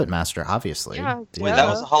 The Puppet Master, obviously. Yeah, wait, that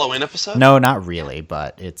was a Halloween episode? No, not really,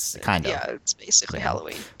 but it's kind of. Yeah, it's basically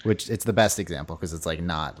Halloween. Which it's the best example because it's like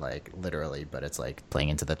not like literally, but it's like playing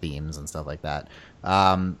into the themes and stuff like that.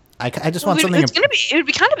 I just want something. It would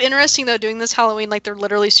be kind of interesting though doing this Halloween like they're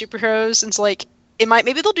literally superheroes, and it's like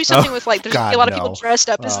maybe they'll do something with like there's God, a lot of no. people dressed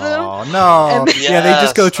up as them. Oh no! And- Yeah, they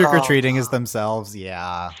just go Yes. trick or treating as themselves.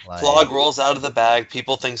 Yeah. Like, Flog rolls out of the bag.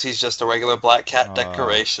 People thinks he's just a regular black cat Oh.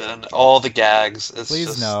 decoration. All the gags. It's please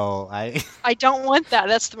just... no. I don't want that.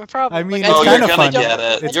 That's my problem. I mean, Like, it's Oh, kind you're of gonna funny. get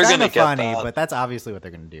it. It's You're kind gonna of get funny, that. but that's obviously what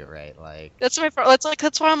they're gonna do, right? Like, that's my problem.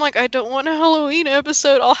 That's why I'm like, I don't want a Halloween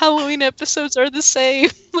episode. All Halloween episodes are the same.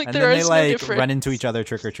 Like and there then they is like no difference. run into each other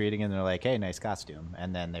trick or treating, and they're like, "Hey, nice costume,"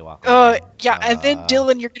 and then they walk away. Yeah, and then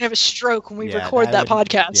Dylan, you're gonna have a stroke when we yeah, record that would-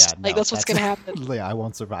 podcast. yeah, Like no, that's what's gonna happen. Yeah, I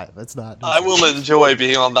won't survive. It's not. I will enjoy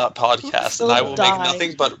being on that podcast, and I will Die. make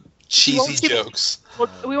nothing but cheesy won't see- jokes. Well,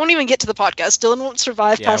 we won't even get to the podcast. Dylan won't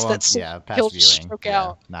survive Yeah, past I that. won't- yeah, past he'll viewing. stroke Yeah,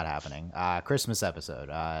 out. not happening. Christmas episode.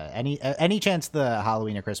 Any chance the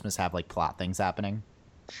Halloween or Christmas have like plot things happening?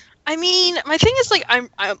 I mean, my thing is like I'm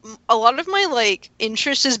a lot of my like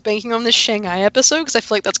interest is banking on this Shanghai episode because I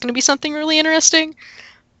feel like that's going to be something really interesting.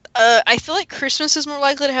 I feel like Christmas is more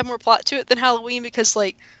likely to have more plot to it than Halloween because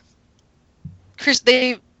like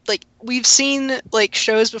we've seen like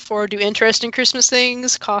shows before do interesting Christmas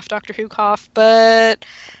things, cough Doctor Who cough, but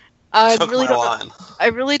I Took really my don't. line. I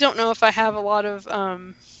really don't know if I have a lot of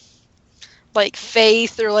like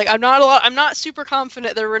faith or like I'm not super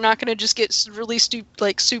confident that we're not going to just get really super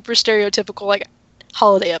stereotypical like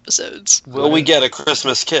holiday episodes. Will we get a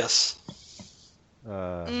Christmas kiss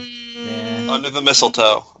Mm, under the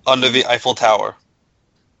mistletoe, under the Eiffel Tower?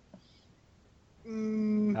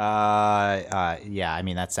 mm, Yeah. I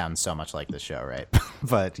mean, that sounds so much like the show, right?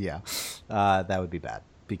 But yeah, that would be bad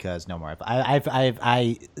because no more.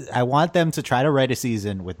 I want them to try to write a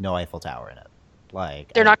season with no Eiffel Tower in it.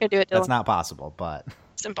 Like they're not going to do it. Dylan. That's not possible. But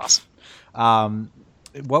It's impossible.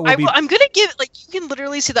 what would be? I'm gonna give like you can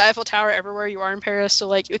literally see the Eiffel Tower everywhere you are in Paris. So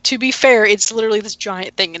like to be fair, it's literally this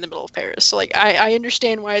giant thing in the middle of Paris. So like I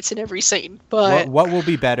understand why it's in every scene, but What will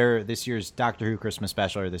be better, this year's Doctor Who Christmas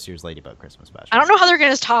special or this year's Ladybug Christmas special? I don't know how they're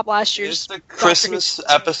gonna top last Is year's. the Christmas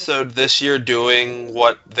episode this year doing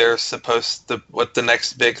what they're supposed to? What the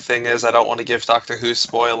next big thing is? I don't want to give Doctor Who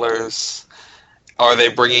spoilers. Are they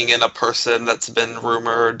bringing in a person that's been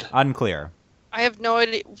rumored? Unclear. I have no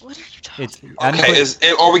idea. What are you talking? It's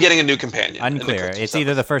Okay, are we getting a new companion? in the unclear. Christmas It's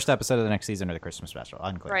either the episode? first episode of the next season or the Christmas special.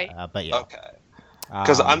 Unclear. Right. But yeah. Okay.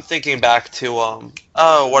 Because I'm thinking back to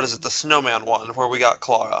what is it? The Snowman one where we got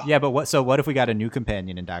Clara. Yeah, but what if we got a new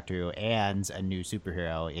companion in Doctor Who and a new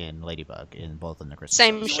superhero in Ladybug in both in the Christmas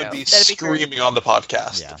Same special? You show. would be That'd be great. screaming on the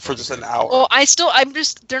podcast Yeah, for just an hour. Well,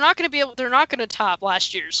 they're not going to be able. They're not going to top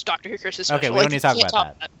last year's Doctor Who Christmas special. Okay, we Like, don't need to you talk can't about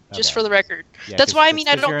top that. Just Okay. for the record, Yeah, that's 'cause- why I mean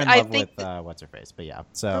I 'cause you're don't. in I love think with what's her face, but yeah. her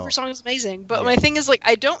So song is amazing. But Yeah. my thing is like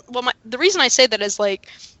I don't. Well, the reason I say that is like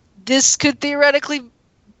this could theoretically.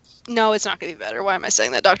 No, it's not going to be better. Why am I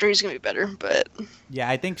saying that? Doctor Who's going to be better, but yeah,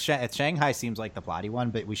 I think Shanghai seems like the plotty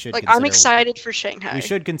one, but we should like consider, I'm excited for Shanghai. We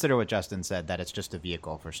should consider what Justin said, that it's just a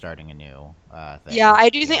vehicle for starting a new thing. Yeah, I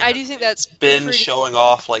do think that's been pretty- showing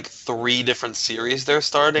off like 3 different series they're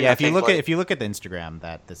starting. Yeah, I if you think, look like, at the Instagram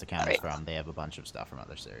that this account Right. is from, they have a bunch of stuff from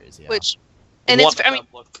other series. Yeah. which, and one it's of I mean, them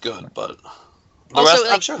looked good, but the Also, rest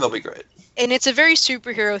I'm like- sure they'll be great. and it's a very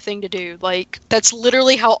superhero thing to do. Like that's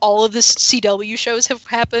literally how all of the CW shows have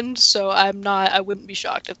happened. So I wouldn't be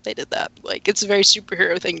shocked if they did that. Like it's a very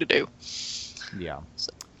superhero thing to do. Yeah.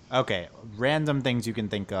 Okay, random things you can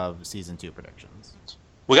think of. Season 2 predictions.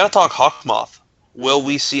 We gotta talk Hawkmoth. Will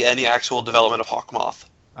we see any actual development of Hawkmoth,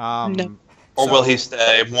 No. or will he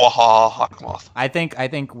stay Mwahaha Hawkmoth? I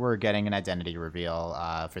think we're getting an identity reveal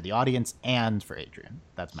for the audience and for Adrian.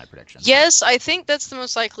 That's my prediction. Yes, I think that's the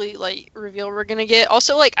most likely like reveal we're gonna get.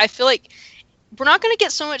 Also, like I feel like we're not gonna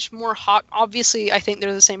get so much more Hawk. Obviously, I think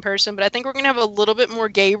they're the same person, but I think we're gonna have a little bit more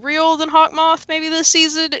Gabriel than Hawkmoth maybe this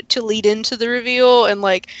season to lead into the reveal and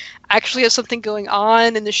like actually have something going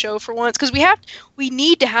on in the show for once. Because we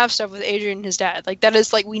need to have stuff with Adrian and his dad. Like that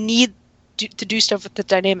is like we need to do stuff with the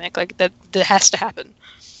dynamic like that has to happen.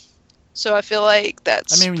 So I feel like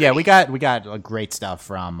that's. I mean, yeah, we got great stuff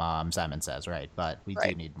from Simon Says, right? But we do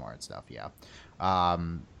Right. need more stuff. Yeah.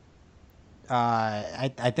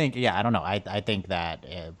 I think, yeah, I don't know. I think that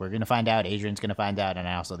we're gonna find out. Adrian's gonna find out, and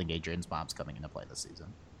I also think Adrian's mom's coming into play this season.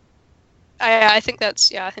 I think that's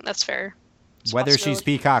fair. It's a Whether she's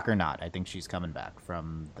possibility. Peacock or not, I think she's coming back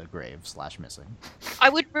from the grave / missing. I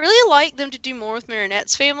would really like them to do more with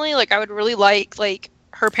Marinette's family. Like, I would really like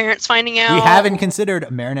her parents finding out. We haven't considered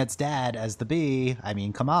Marinette's dad as the bee. I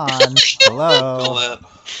mean, come on, hello. Well,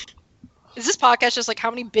 Is this podcast just like how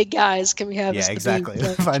many big guys can we have? as Yeah, the exactly.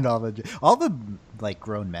 big- Find all the like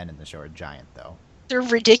grown men in the show are giant though. They're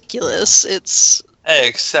ridiculous. It's hey,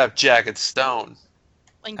 except Jagged Stone.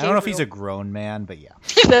 like I don't know if he's a Gabriel. grown man, but yeah.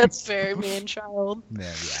 That's very man child.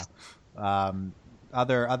 Yeah.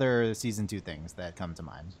 Other season 2 things that come to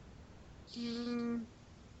mind.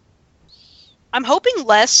 I'm hoping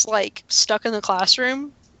less like stuck in the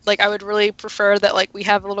classroom. Like I would really prefer that like we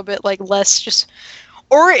have a little bit like less just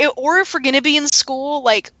or if we're gonna be in school,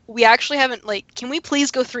 like we actually haven't like can we please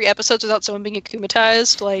go 3 episodes without someone being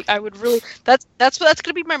akumatized? Like I would really that's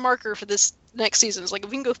gonna be my marker for this next season. Is like if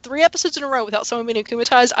we can go 3 episodes in a row without someone being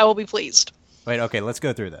akumatized, I will be pleased. Wait, okay, let's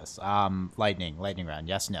go through this. Lightning round.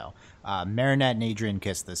 Yes, no. Marinette and Adrian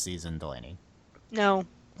kiss this season, Delaney. No.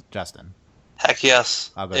 Justin. Heck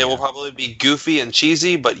yes. It will probably be goofy and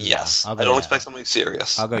cheesy, but yes. I don't expect something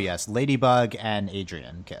serious. I'll go yes. Ladybug and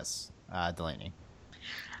Adrian kiss, Delaney.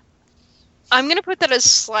 I'm going to put that as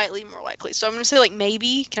slightly more likely. So I'm going to say like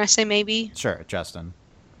maybe. Can I say maybe? Sure, Justin.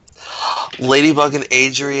 Ladybug and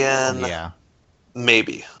Adrian. Yeah.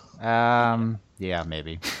 Maybe. Yeah,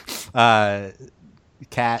 maybe.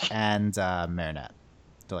 Cat and Marinette.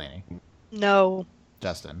 Delaney. No.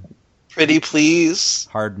 Justin. Pretty please.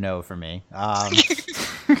 Hard no for me.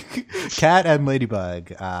 Cat and Ladybug.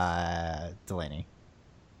 Delaney.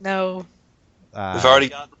 No. We've already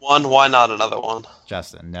got one. Why not another one?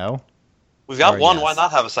 Justin. No. We've got one. Yes. Why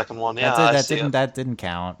not have a second one? Yeah, that didn't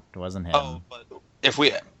count. It wasn't him. Oh, but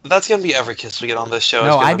that's gonna be every kiss we get on this show.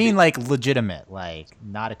 No, I mean like legitimate, like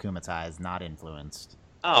not akumatized, not influenced.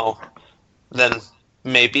 Oh, then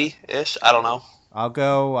maybe-ish. I don't know. I'll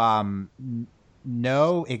go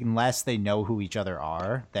no, unless they know who each other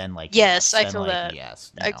are. Then like yes, I feel like, that.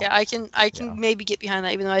 Yes. Okay, I can maybe get behind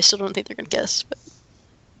that, even though I still don't think they're gonna kiss. But.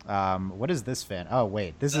 What is this fan? Oh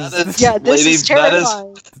wait, this is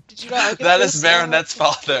terrifying. Did you not that is Marinette's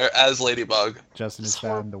father as Ladybug. Justin has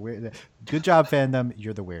found the weird. Good job, fandom.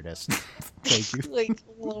 You're the weirdest. Thank you. Like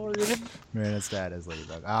Lord. Marinette's dad as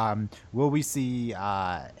Ladybug. Will we see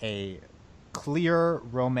a clear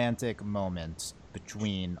romantic moment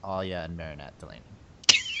between Alia and Marinette, Delaney?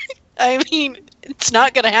 I mean, it's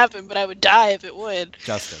not gonna happen, but I would die if it would.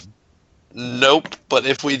 Justin. Nope, but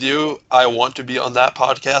if we do, I want to be on that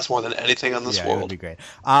podcast more than anything in this world. It would be great.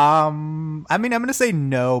 I mean, I'm gonna say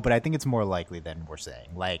no, but I think it's more likely than we're saying.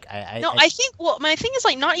 Like, I think. Well, my thing is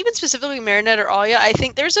like not even specifically Marinette or Alia. I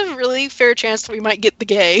think there's a really fair chance that we might get the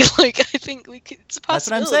gay. Like, I think we could. It's a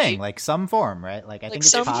possibility. That's what I'm saying. Like some form, right? Like I think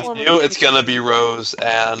it's possible. It's gonna be Rose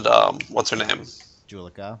and what's her name?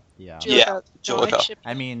 Julika. Yeah. Julika.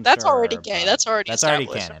 I mean, that's sure, already gay. That's already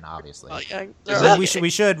canon, obviously. We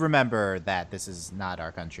should remember that this is not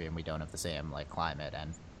our country and we don't have the same like climate,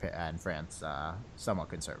 and France somewhat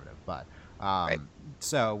conservative, but right.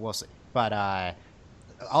 So we'll see. But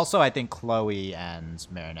also, I think Chloe and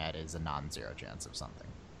Marinette is a non-zero chance of something.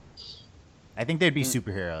 I think they'd be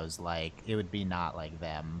superheroes. Like it would be not like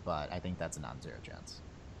them, but I think that's a non-zero chance.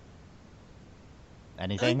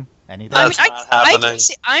 Anything? I mean,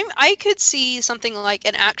 I could see something like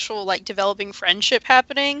an actual like developing friendship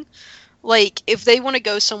happening. Like if they want to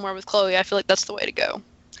go somewhere with Chloe, I feel like that's the way to go.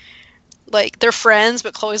 Like they're friends,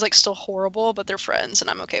 but Chloe's like still horrible, but they're friends, and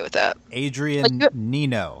I'm okay with that. Adrian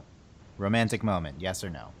Nino, romantic moment, yes or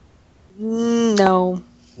no? No.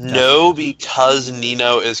 No, because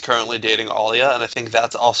Nino is currently dating Alia, and I think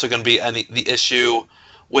that's also going to be the issue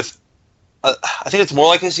with. I think it's more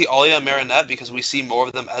likely to see Alia and Marinette because we see more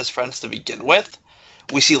of them as friends to begin with.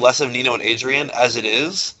 We see less of Nino and Adrian as it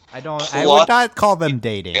is. I would not call them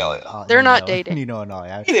dating. They're not dating. Nino and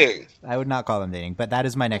Alia. I would not call them dating, but that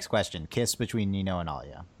is my next question. Kiss between Nino and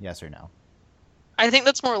Alia, yes or no? I think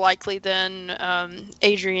that's more likely than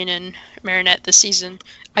Adrian and Marinette this season.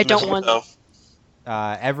 I don't want...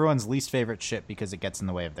 everyone's least favorite ship because it gets in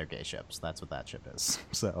the way of their gay ships. That's what that ship is.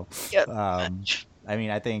 So, yep. I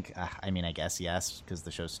mean, I think. I guess yes, because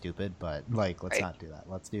the show's stupid. But like, let's not do that.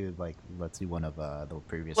 Let's do one of the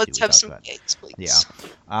previous. Let's two we have some about. gates, please. Yeah.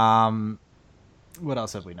 What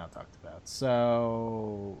else have we not talked about?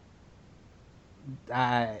 So,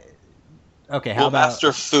 okay. How about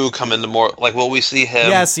Master Fu come into more? Like, will we see him?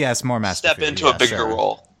 Yes, more Master step Fu. into a bigger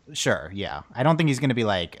role. Sure, yeah. I don't think he's going to be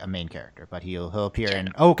like a main character, but he'll appear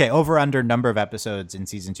in. Okay, over under number of episodes in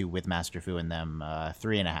season 2 with Master Fu in them,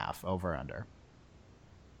 3.5 over under.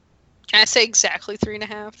 Can I say exactly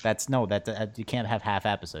 3.5? That you can't have half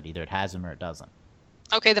episode. Either it has him or it doesn't.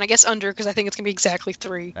 Okay, then I guess under because I think it's gonna be exactly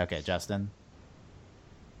 3. Okay, Justin.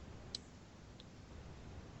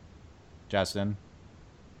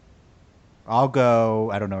 I'll go.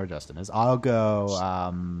 I don't know where Justin is. I'll go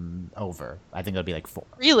over. I think it'll be like 4.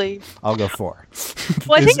 Really? I'll go 4.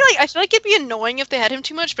 Well, I feel like it'd be annoying if they had him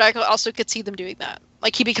too much, but I also could see them doing that.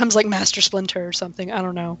 Like he becomes like Master Splinter or something. I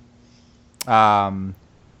don't know.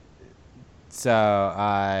 So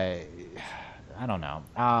I don't know.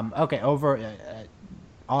 Okay, over.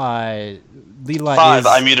 Leela 5. is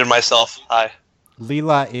I muted myself. Hi.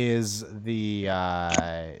 Leela is the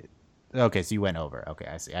okay, so you went over. Okay,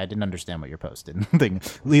 I see. I didn't understand what you're posting.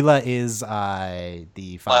 Leela is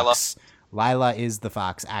the fox. Lila is the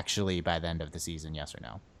fox actually by the end of the season, yes or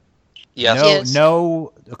no? Yes. No, Yes.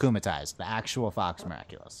 no akumatized. The actual Fox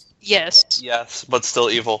Miraculous. Yes. Yes, but still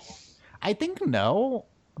evil. I think no,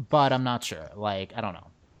 but I'm not sure. Like, I don't know.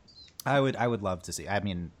 I would love to see. I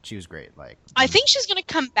mean, she was great. Like, I think she's gonna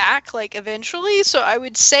come back like eventually, so I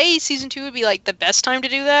would say season 2 would be like the best time to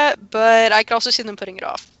do that, but I could also see them putting it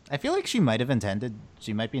off. I feel like she might be intended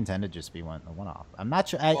just to be a one-off. I'm not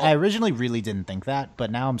sure. I originally really didn't think that,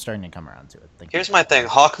 but now I'm starting to come around to it. Here's my thing.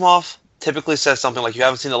 Hawkmoth typically says something like, "You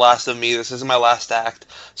haven't seen the last of me. This isn't my last act."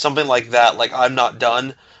 Something like that. Like, I'm not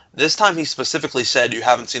done. This time he specifically said, "You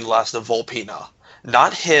haven't seen the last of Volpina."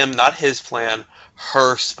 Not him, not his plan,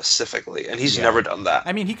 her specifically, and he's never done that.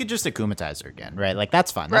 I mean, he could just akumatize her again, right? Like,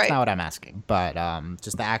 that's fine. That's Right. not what I'm asking. But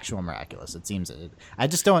just the actual Miraculous, it seems. I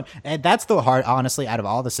just don't. And that's the hard. Honestly, out of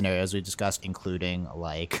all the scenarios we discussed, including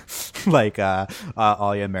like Alia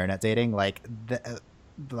and Marinette dating, like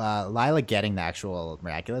Lila getting the actual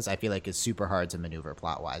Miraculous, I feel like is super hard to maneuver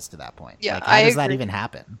plot wise to that point. Yeah, like, how I does that agree. even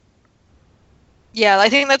happen? Yeah, I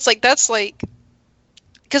think that's like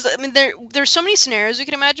because I mean there's so many scenarios we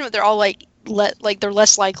can imagine, but they're all like they're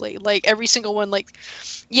less likely. Like every single one, like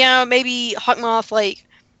yeah, maybe Hawkmoth, like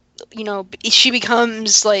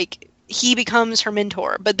he becomes her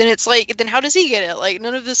mentor, but then it's like then how does he get it? Like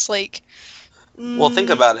none of this like. Well, think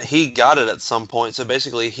about it. He got it at some point, so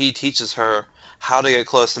basically he teaches her how to get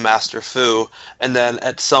close to Master Fu, and then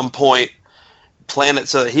at some point,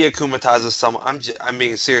 so he akumatizes someone. I'm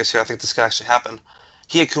being serious here. I think this could actually happen.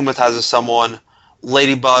 He akumatizes someone.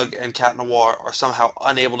 Ladybug and Cat Noir are somehow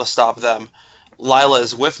unable to stop them. Lila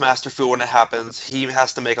is with Master Fu when it happens. He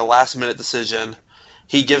has to make a last-minute decision.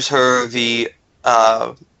 He gives her the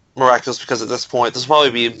Miraculous because at this point, this will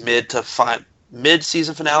probably be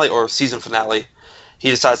mid-season finale or season finale.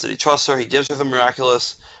 He decides that he trusts her. He gives her the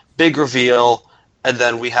Miraculous. Big reveal. And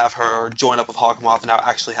then we have her join up with Hawkmoth now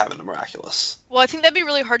actually having the Miraculous. Well, I think that'd be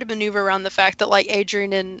really hard to maneuver around the fact that like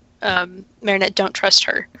Adrian and Marinette don't trust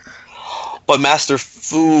her. But Master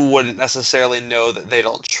Fu wouldn't necessarily know that they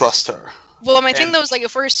don't trust her. Well, my thing though is like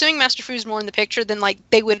if we're assuming Master Fu's more in the picture, then like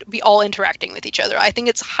they would be all interacting with each other. I think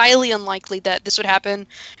it's highly unlikely that this would happen.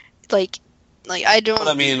 Like I don't. But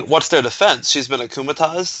I mean, what's their defense? She's been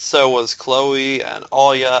akumatized. So was Chloe and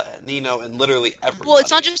Alia and Nino and literally everybody. Well,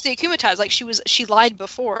 it's not just the akumatized. Like she lied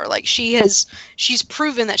before. Like she's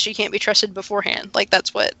proven that she can't be trusted beforehand. Like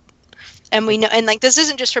that's what. And we know, and like this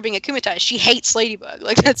isn't just her being akumatized. She hates Ladybug.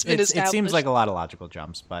 Like that's been established. It seems like a lot of logical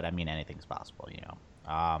jumps, but I mean, anything's possible, you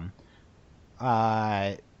know.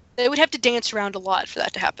 They would have to dance around a lot for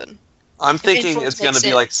that to happen. I'm thinking Influence it's going to makes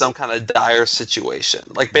be like sense. some kind of dire situation.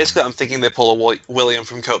 Like basically, I'm thinking they pull a William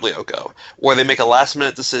from Code Lyoko, where they make a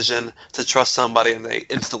last-minute decision to trust somebody and they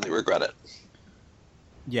instantly regret it.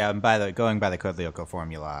 Yeah, and going by the Code Lyoko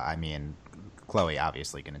formula, I mean, Chloe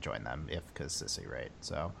obviously going to join them because Sissy, right?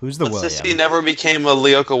 So who's the But William? Sissy never became a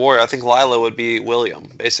Lyoko warrior. I think Lila would be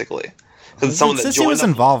William, basically. Because someone that Sissy joined was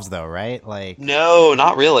them. involved though, right? Like, No,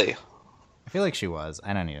 not really. I feel like she was.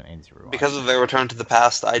 I don't need to rewatch. Because of their return to the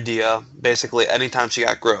past idea, basically, anytime she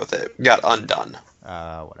got growth, it got undone.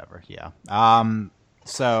 Whatever. Yeah.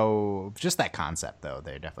 So just that concept though,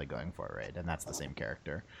 they're definitely going for it, right? And that's the same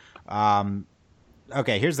character.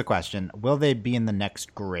 Okay, here's the question: will they be in the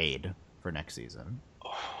next grade for next season?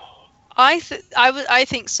 I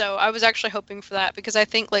think so. I was actually hoping for that because I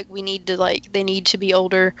think like they need to be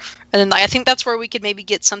older, and then I think that's where we could maybe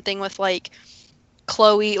get something with like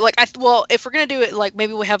Chloe. Like if we're gonna do it, like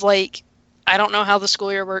maybe we have like I don't know how the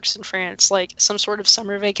school year works in France, like some sort of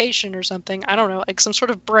summer vacation or something. I don't know, like some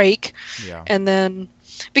sort of break. Yeah. And then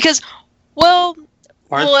because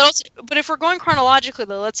but if we're going chronologically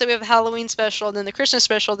though, let's say we have a Halloween special and then the Christmas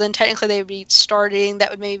special, then technically they would be starting.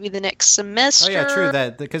 That would maybe be the next semester. Oh yeah, true.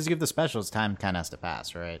 That because you give the specials, time kind of has to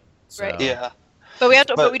pass, right? So, Right. Yeah. But we have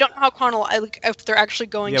to. But we don't know how if they're actually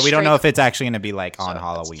going. Yeah, we don't straight know if it's actually going to be like on So that's the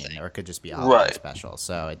Halloween thing. or it could just be a Halloween Right. special.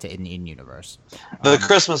 So it's in universe. The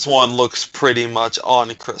Christmas one looks pretty much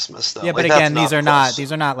on Christmas, though. Yeah, but Like, again, that's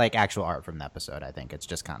these are not like actual art from the episode. I think it's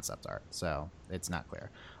just concept art, so it's not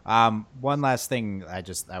clear. One last thing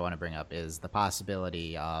I want to bring up is the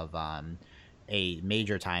possibility of a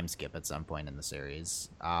major time skip at some point in the series.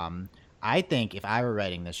 I think if I were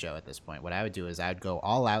writing this show at this point, what I would do is I would go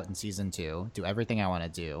all out in season 2, do everything I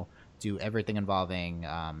want to do everything involving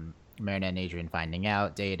Marinette and Adrian finding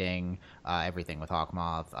out, dating, everything with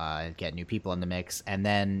Hawkmoth, get new people in the mix, and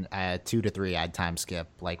then 2 to 3 I'd time skip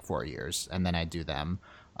like 4 years, and then I'd do them.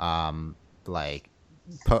 like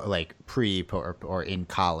pre or in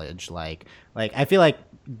college. Like I feel like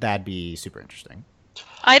that'd be super interesting.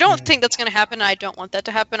 I don't think that's going to happen. I don't want that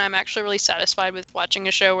to happen. I'm actually really satisfied with watching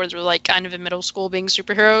a show where they're like kind of in middle school being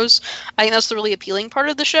superheroes. I think that's the really appealing part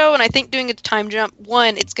of the show. And I think doing a time jump,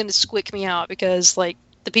 one, it's going to squick me out because like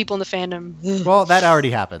the people in the fandom. Well, that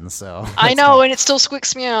already happens. So I know, and it still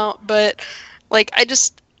squicks me out. But like,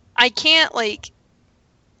 I can't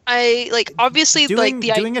obviously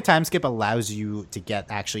doing a time skip allows you to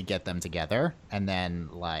actually get them together and then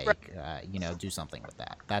do something with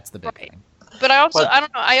that. That's the big thing. But I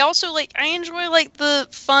don't know. I also I enjoy like the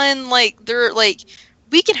fun, they're like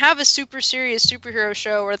we can have a super serious superhero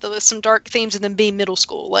show where there's some dark themes and then be middle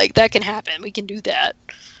school. Like that can happen. We can do that.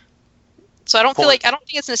 So I don't think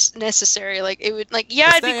it's necessary. Like it would it'd be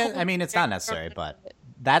cool. I mean, it's not necessary, but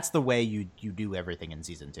that's the way you do everything in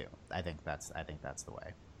season 2. I think that's the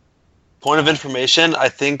way. Point of information, I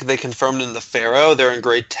think they confirmed in the Pharaoh they're in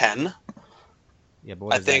grade 10. Yeah, but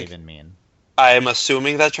what does that even mean? I'm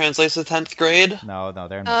assuming that translates to 10th grade. No,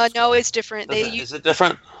 they're in no, it's different. Is it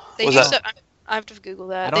different? I have to Google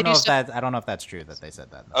that. I don't know if that's true that they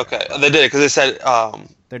said that. Okay, they did because they said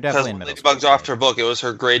they're definitely in middle school. Ladybug's off her book. It was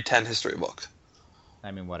her grade 10 history book.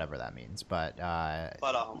 I mean, whatever that means, but kind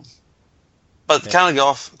of go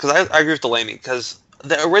off because I agree with Delaney because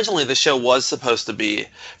originally the show was supposed to be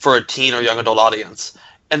for a teen or young adult audience,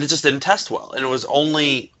 and it just didn't test well, and it was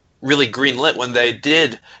only really greenlit when they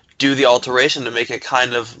did do the alteration to make it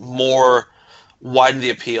kind of more widen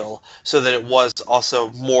the appeal so that it was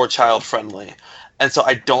also more child friendly. And so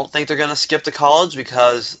I don't think they're going to skip to college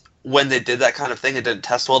because when they did that kind of thing, it didn't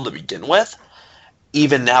test well to begin with.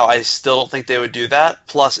 Even now, I still don't think they would do that.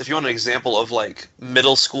 Plus, if you want an example of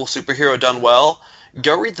middle school superhero done well,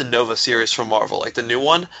 go read the Nova series from Marvel, the new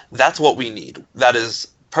one. That's what we need. That is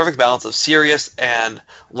perfect balance of serious and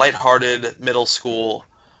lighthearted middle school.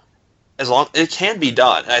 As long it can be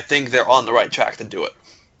done, and I think they're on the right track to do it.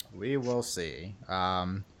 We will see.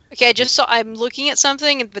 Okay, I'm looking at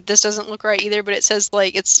something, but this doesn't look right either. But it says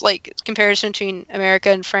it's comparison between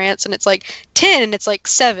America and France, and it's 10, and it's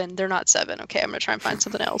 7. They're not 7. Okay, I'm gonna try and find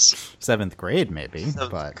something else. 7th grade, maybe.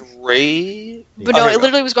 7th grade. But no, it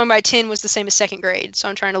literally was going by 10 was the same as 2nd grade. So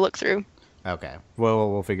I'm trying to look through. Okay,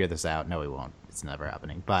 we'll figure this out. No, we won't. It's never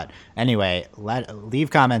happening. But anyway,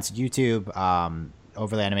 leave comments. YouTube.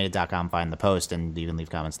 overlyanimated.com, find the post, and you can leave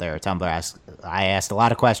comments there. Tumblr I asked a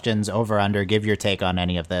lot of questions, over, under, give your take on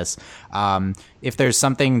any of this. If there's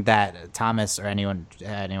something that Thomas or anyone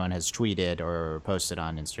has tweeted or posted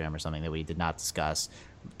on Instagram or something that we did not discuss,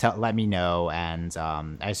 let me know, and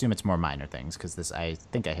I assume it's more minor things, because I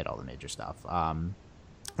think I hit all the major stuff.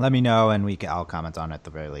 Let me know, and I'll comment on it at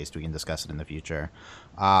the very least. We can discuss it in the future.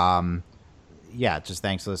 Yeah, just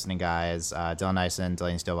thanks for listening, guys. Dylan Nyson,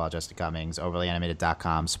 Delaney Stovall, Justin Cummings,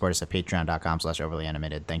 overlyanimated.com. Support us at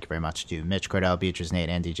patreon.com/overlyanimated. Thank you very much to Mitch, Cordell, Beatrice, Nate,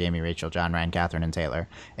 Andy, Jamie, Rachel, John, Ryan, Catherine, and Taylor,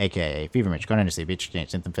 a.k.a. Fever Mitch, Conan Anderson, Beatrice,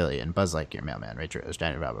 Nate, Cynthia Fillion, Buzz Lightyear, Mailman, Rachel Rose,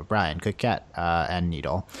 Janet Robert, Brian, Cook Cat, and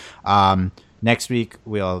Needle. Next week,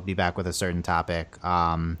 we'll be back with a certain topic.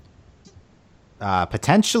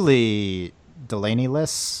 Potentially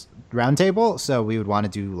Delaney-less roundtable, so we would want to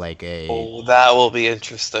do that will be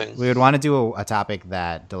interesting. We would want to do a topic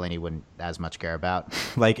that Delaney wouldn't as much care about.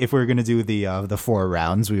 If we were going to do the 4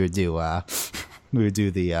 rounds, we would do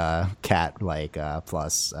the cat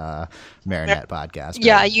plus Marinette podcast.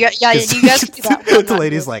 Yeah, you guys can do that.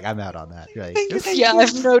 Delaney's I'm out on that. Right? Yeah, I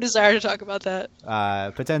have no desire to talk about that.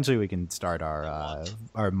 Potentially we can start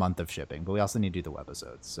our month of shipping, but we also need to do the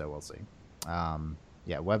webisodes, so we'll see.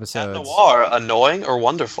 Yeah, webisodes. Cat Noir, annoying or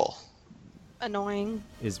wonderful? Annoying.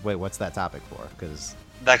 What's that topic for? Because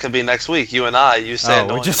that could be next week. You and I. You say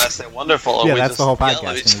annoying, and I say wonderful. Yeah, that's the whole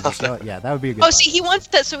podcast. Yeah, that would be a good. Oh, see, he wants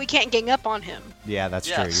that so we can't gang up on him. Yeah, that's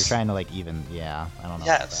true. You're trying to even. Yeah, I don't know.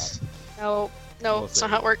 Yes. About that. No, that's not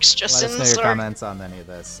how it works, Justin. Let us know your comments on any of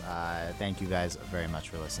this. Thank you guys very much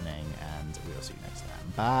for listening, and we will see you next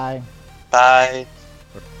time. Bye. Bye.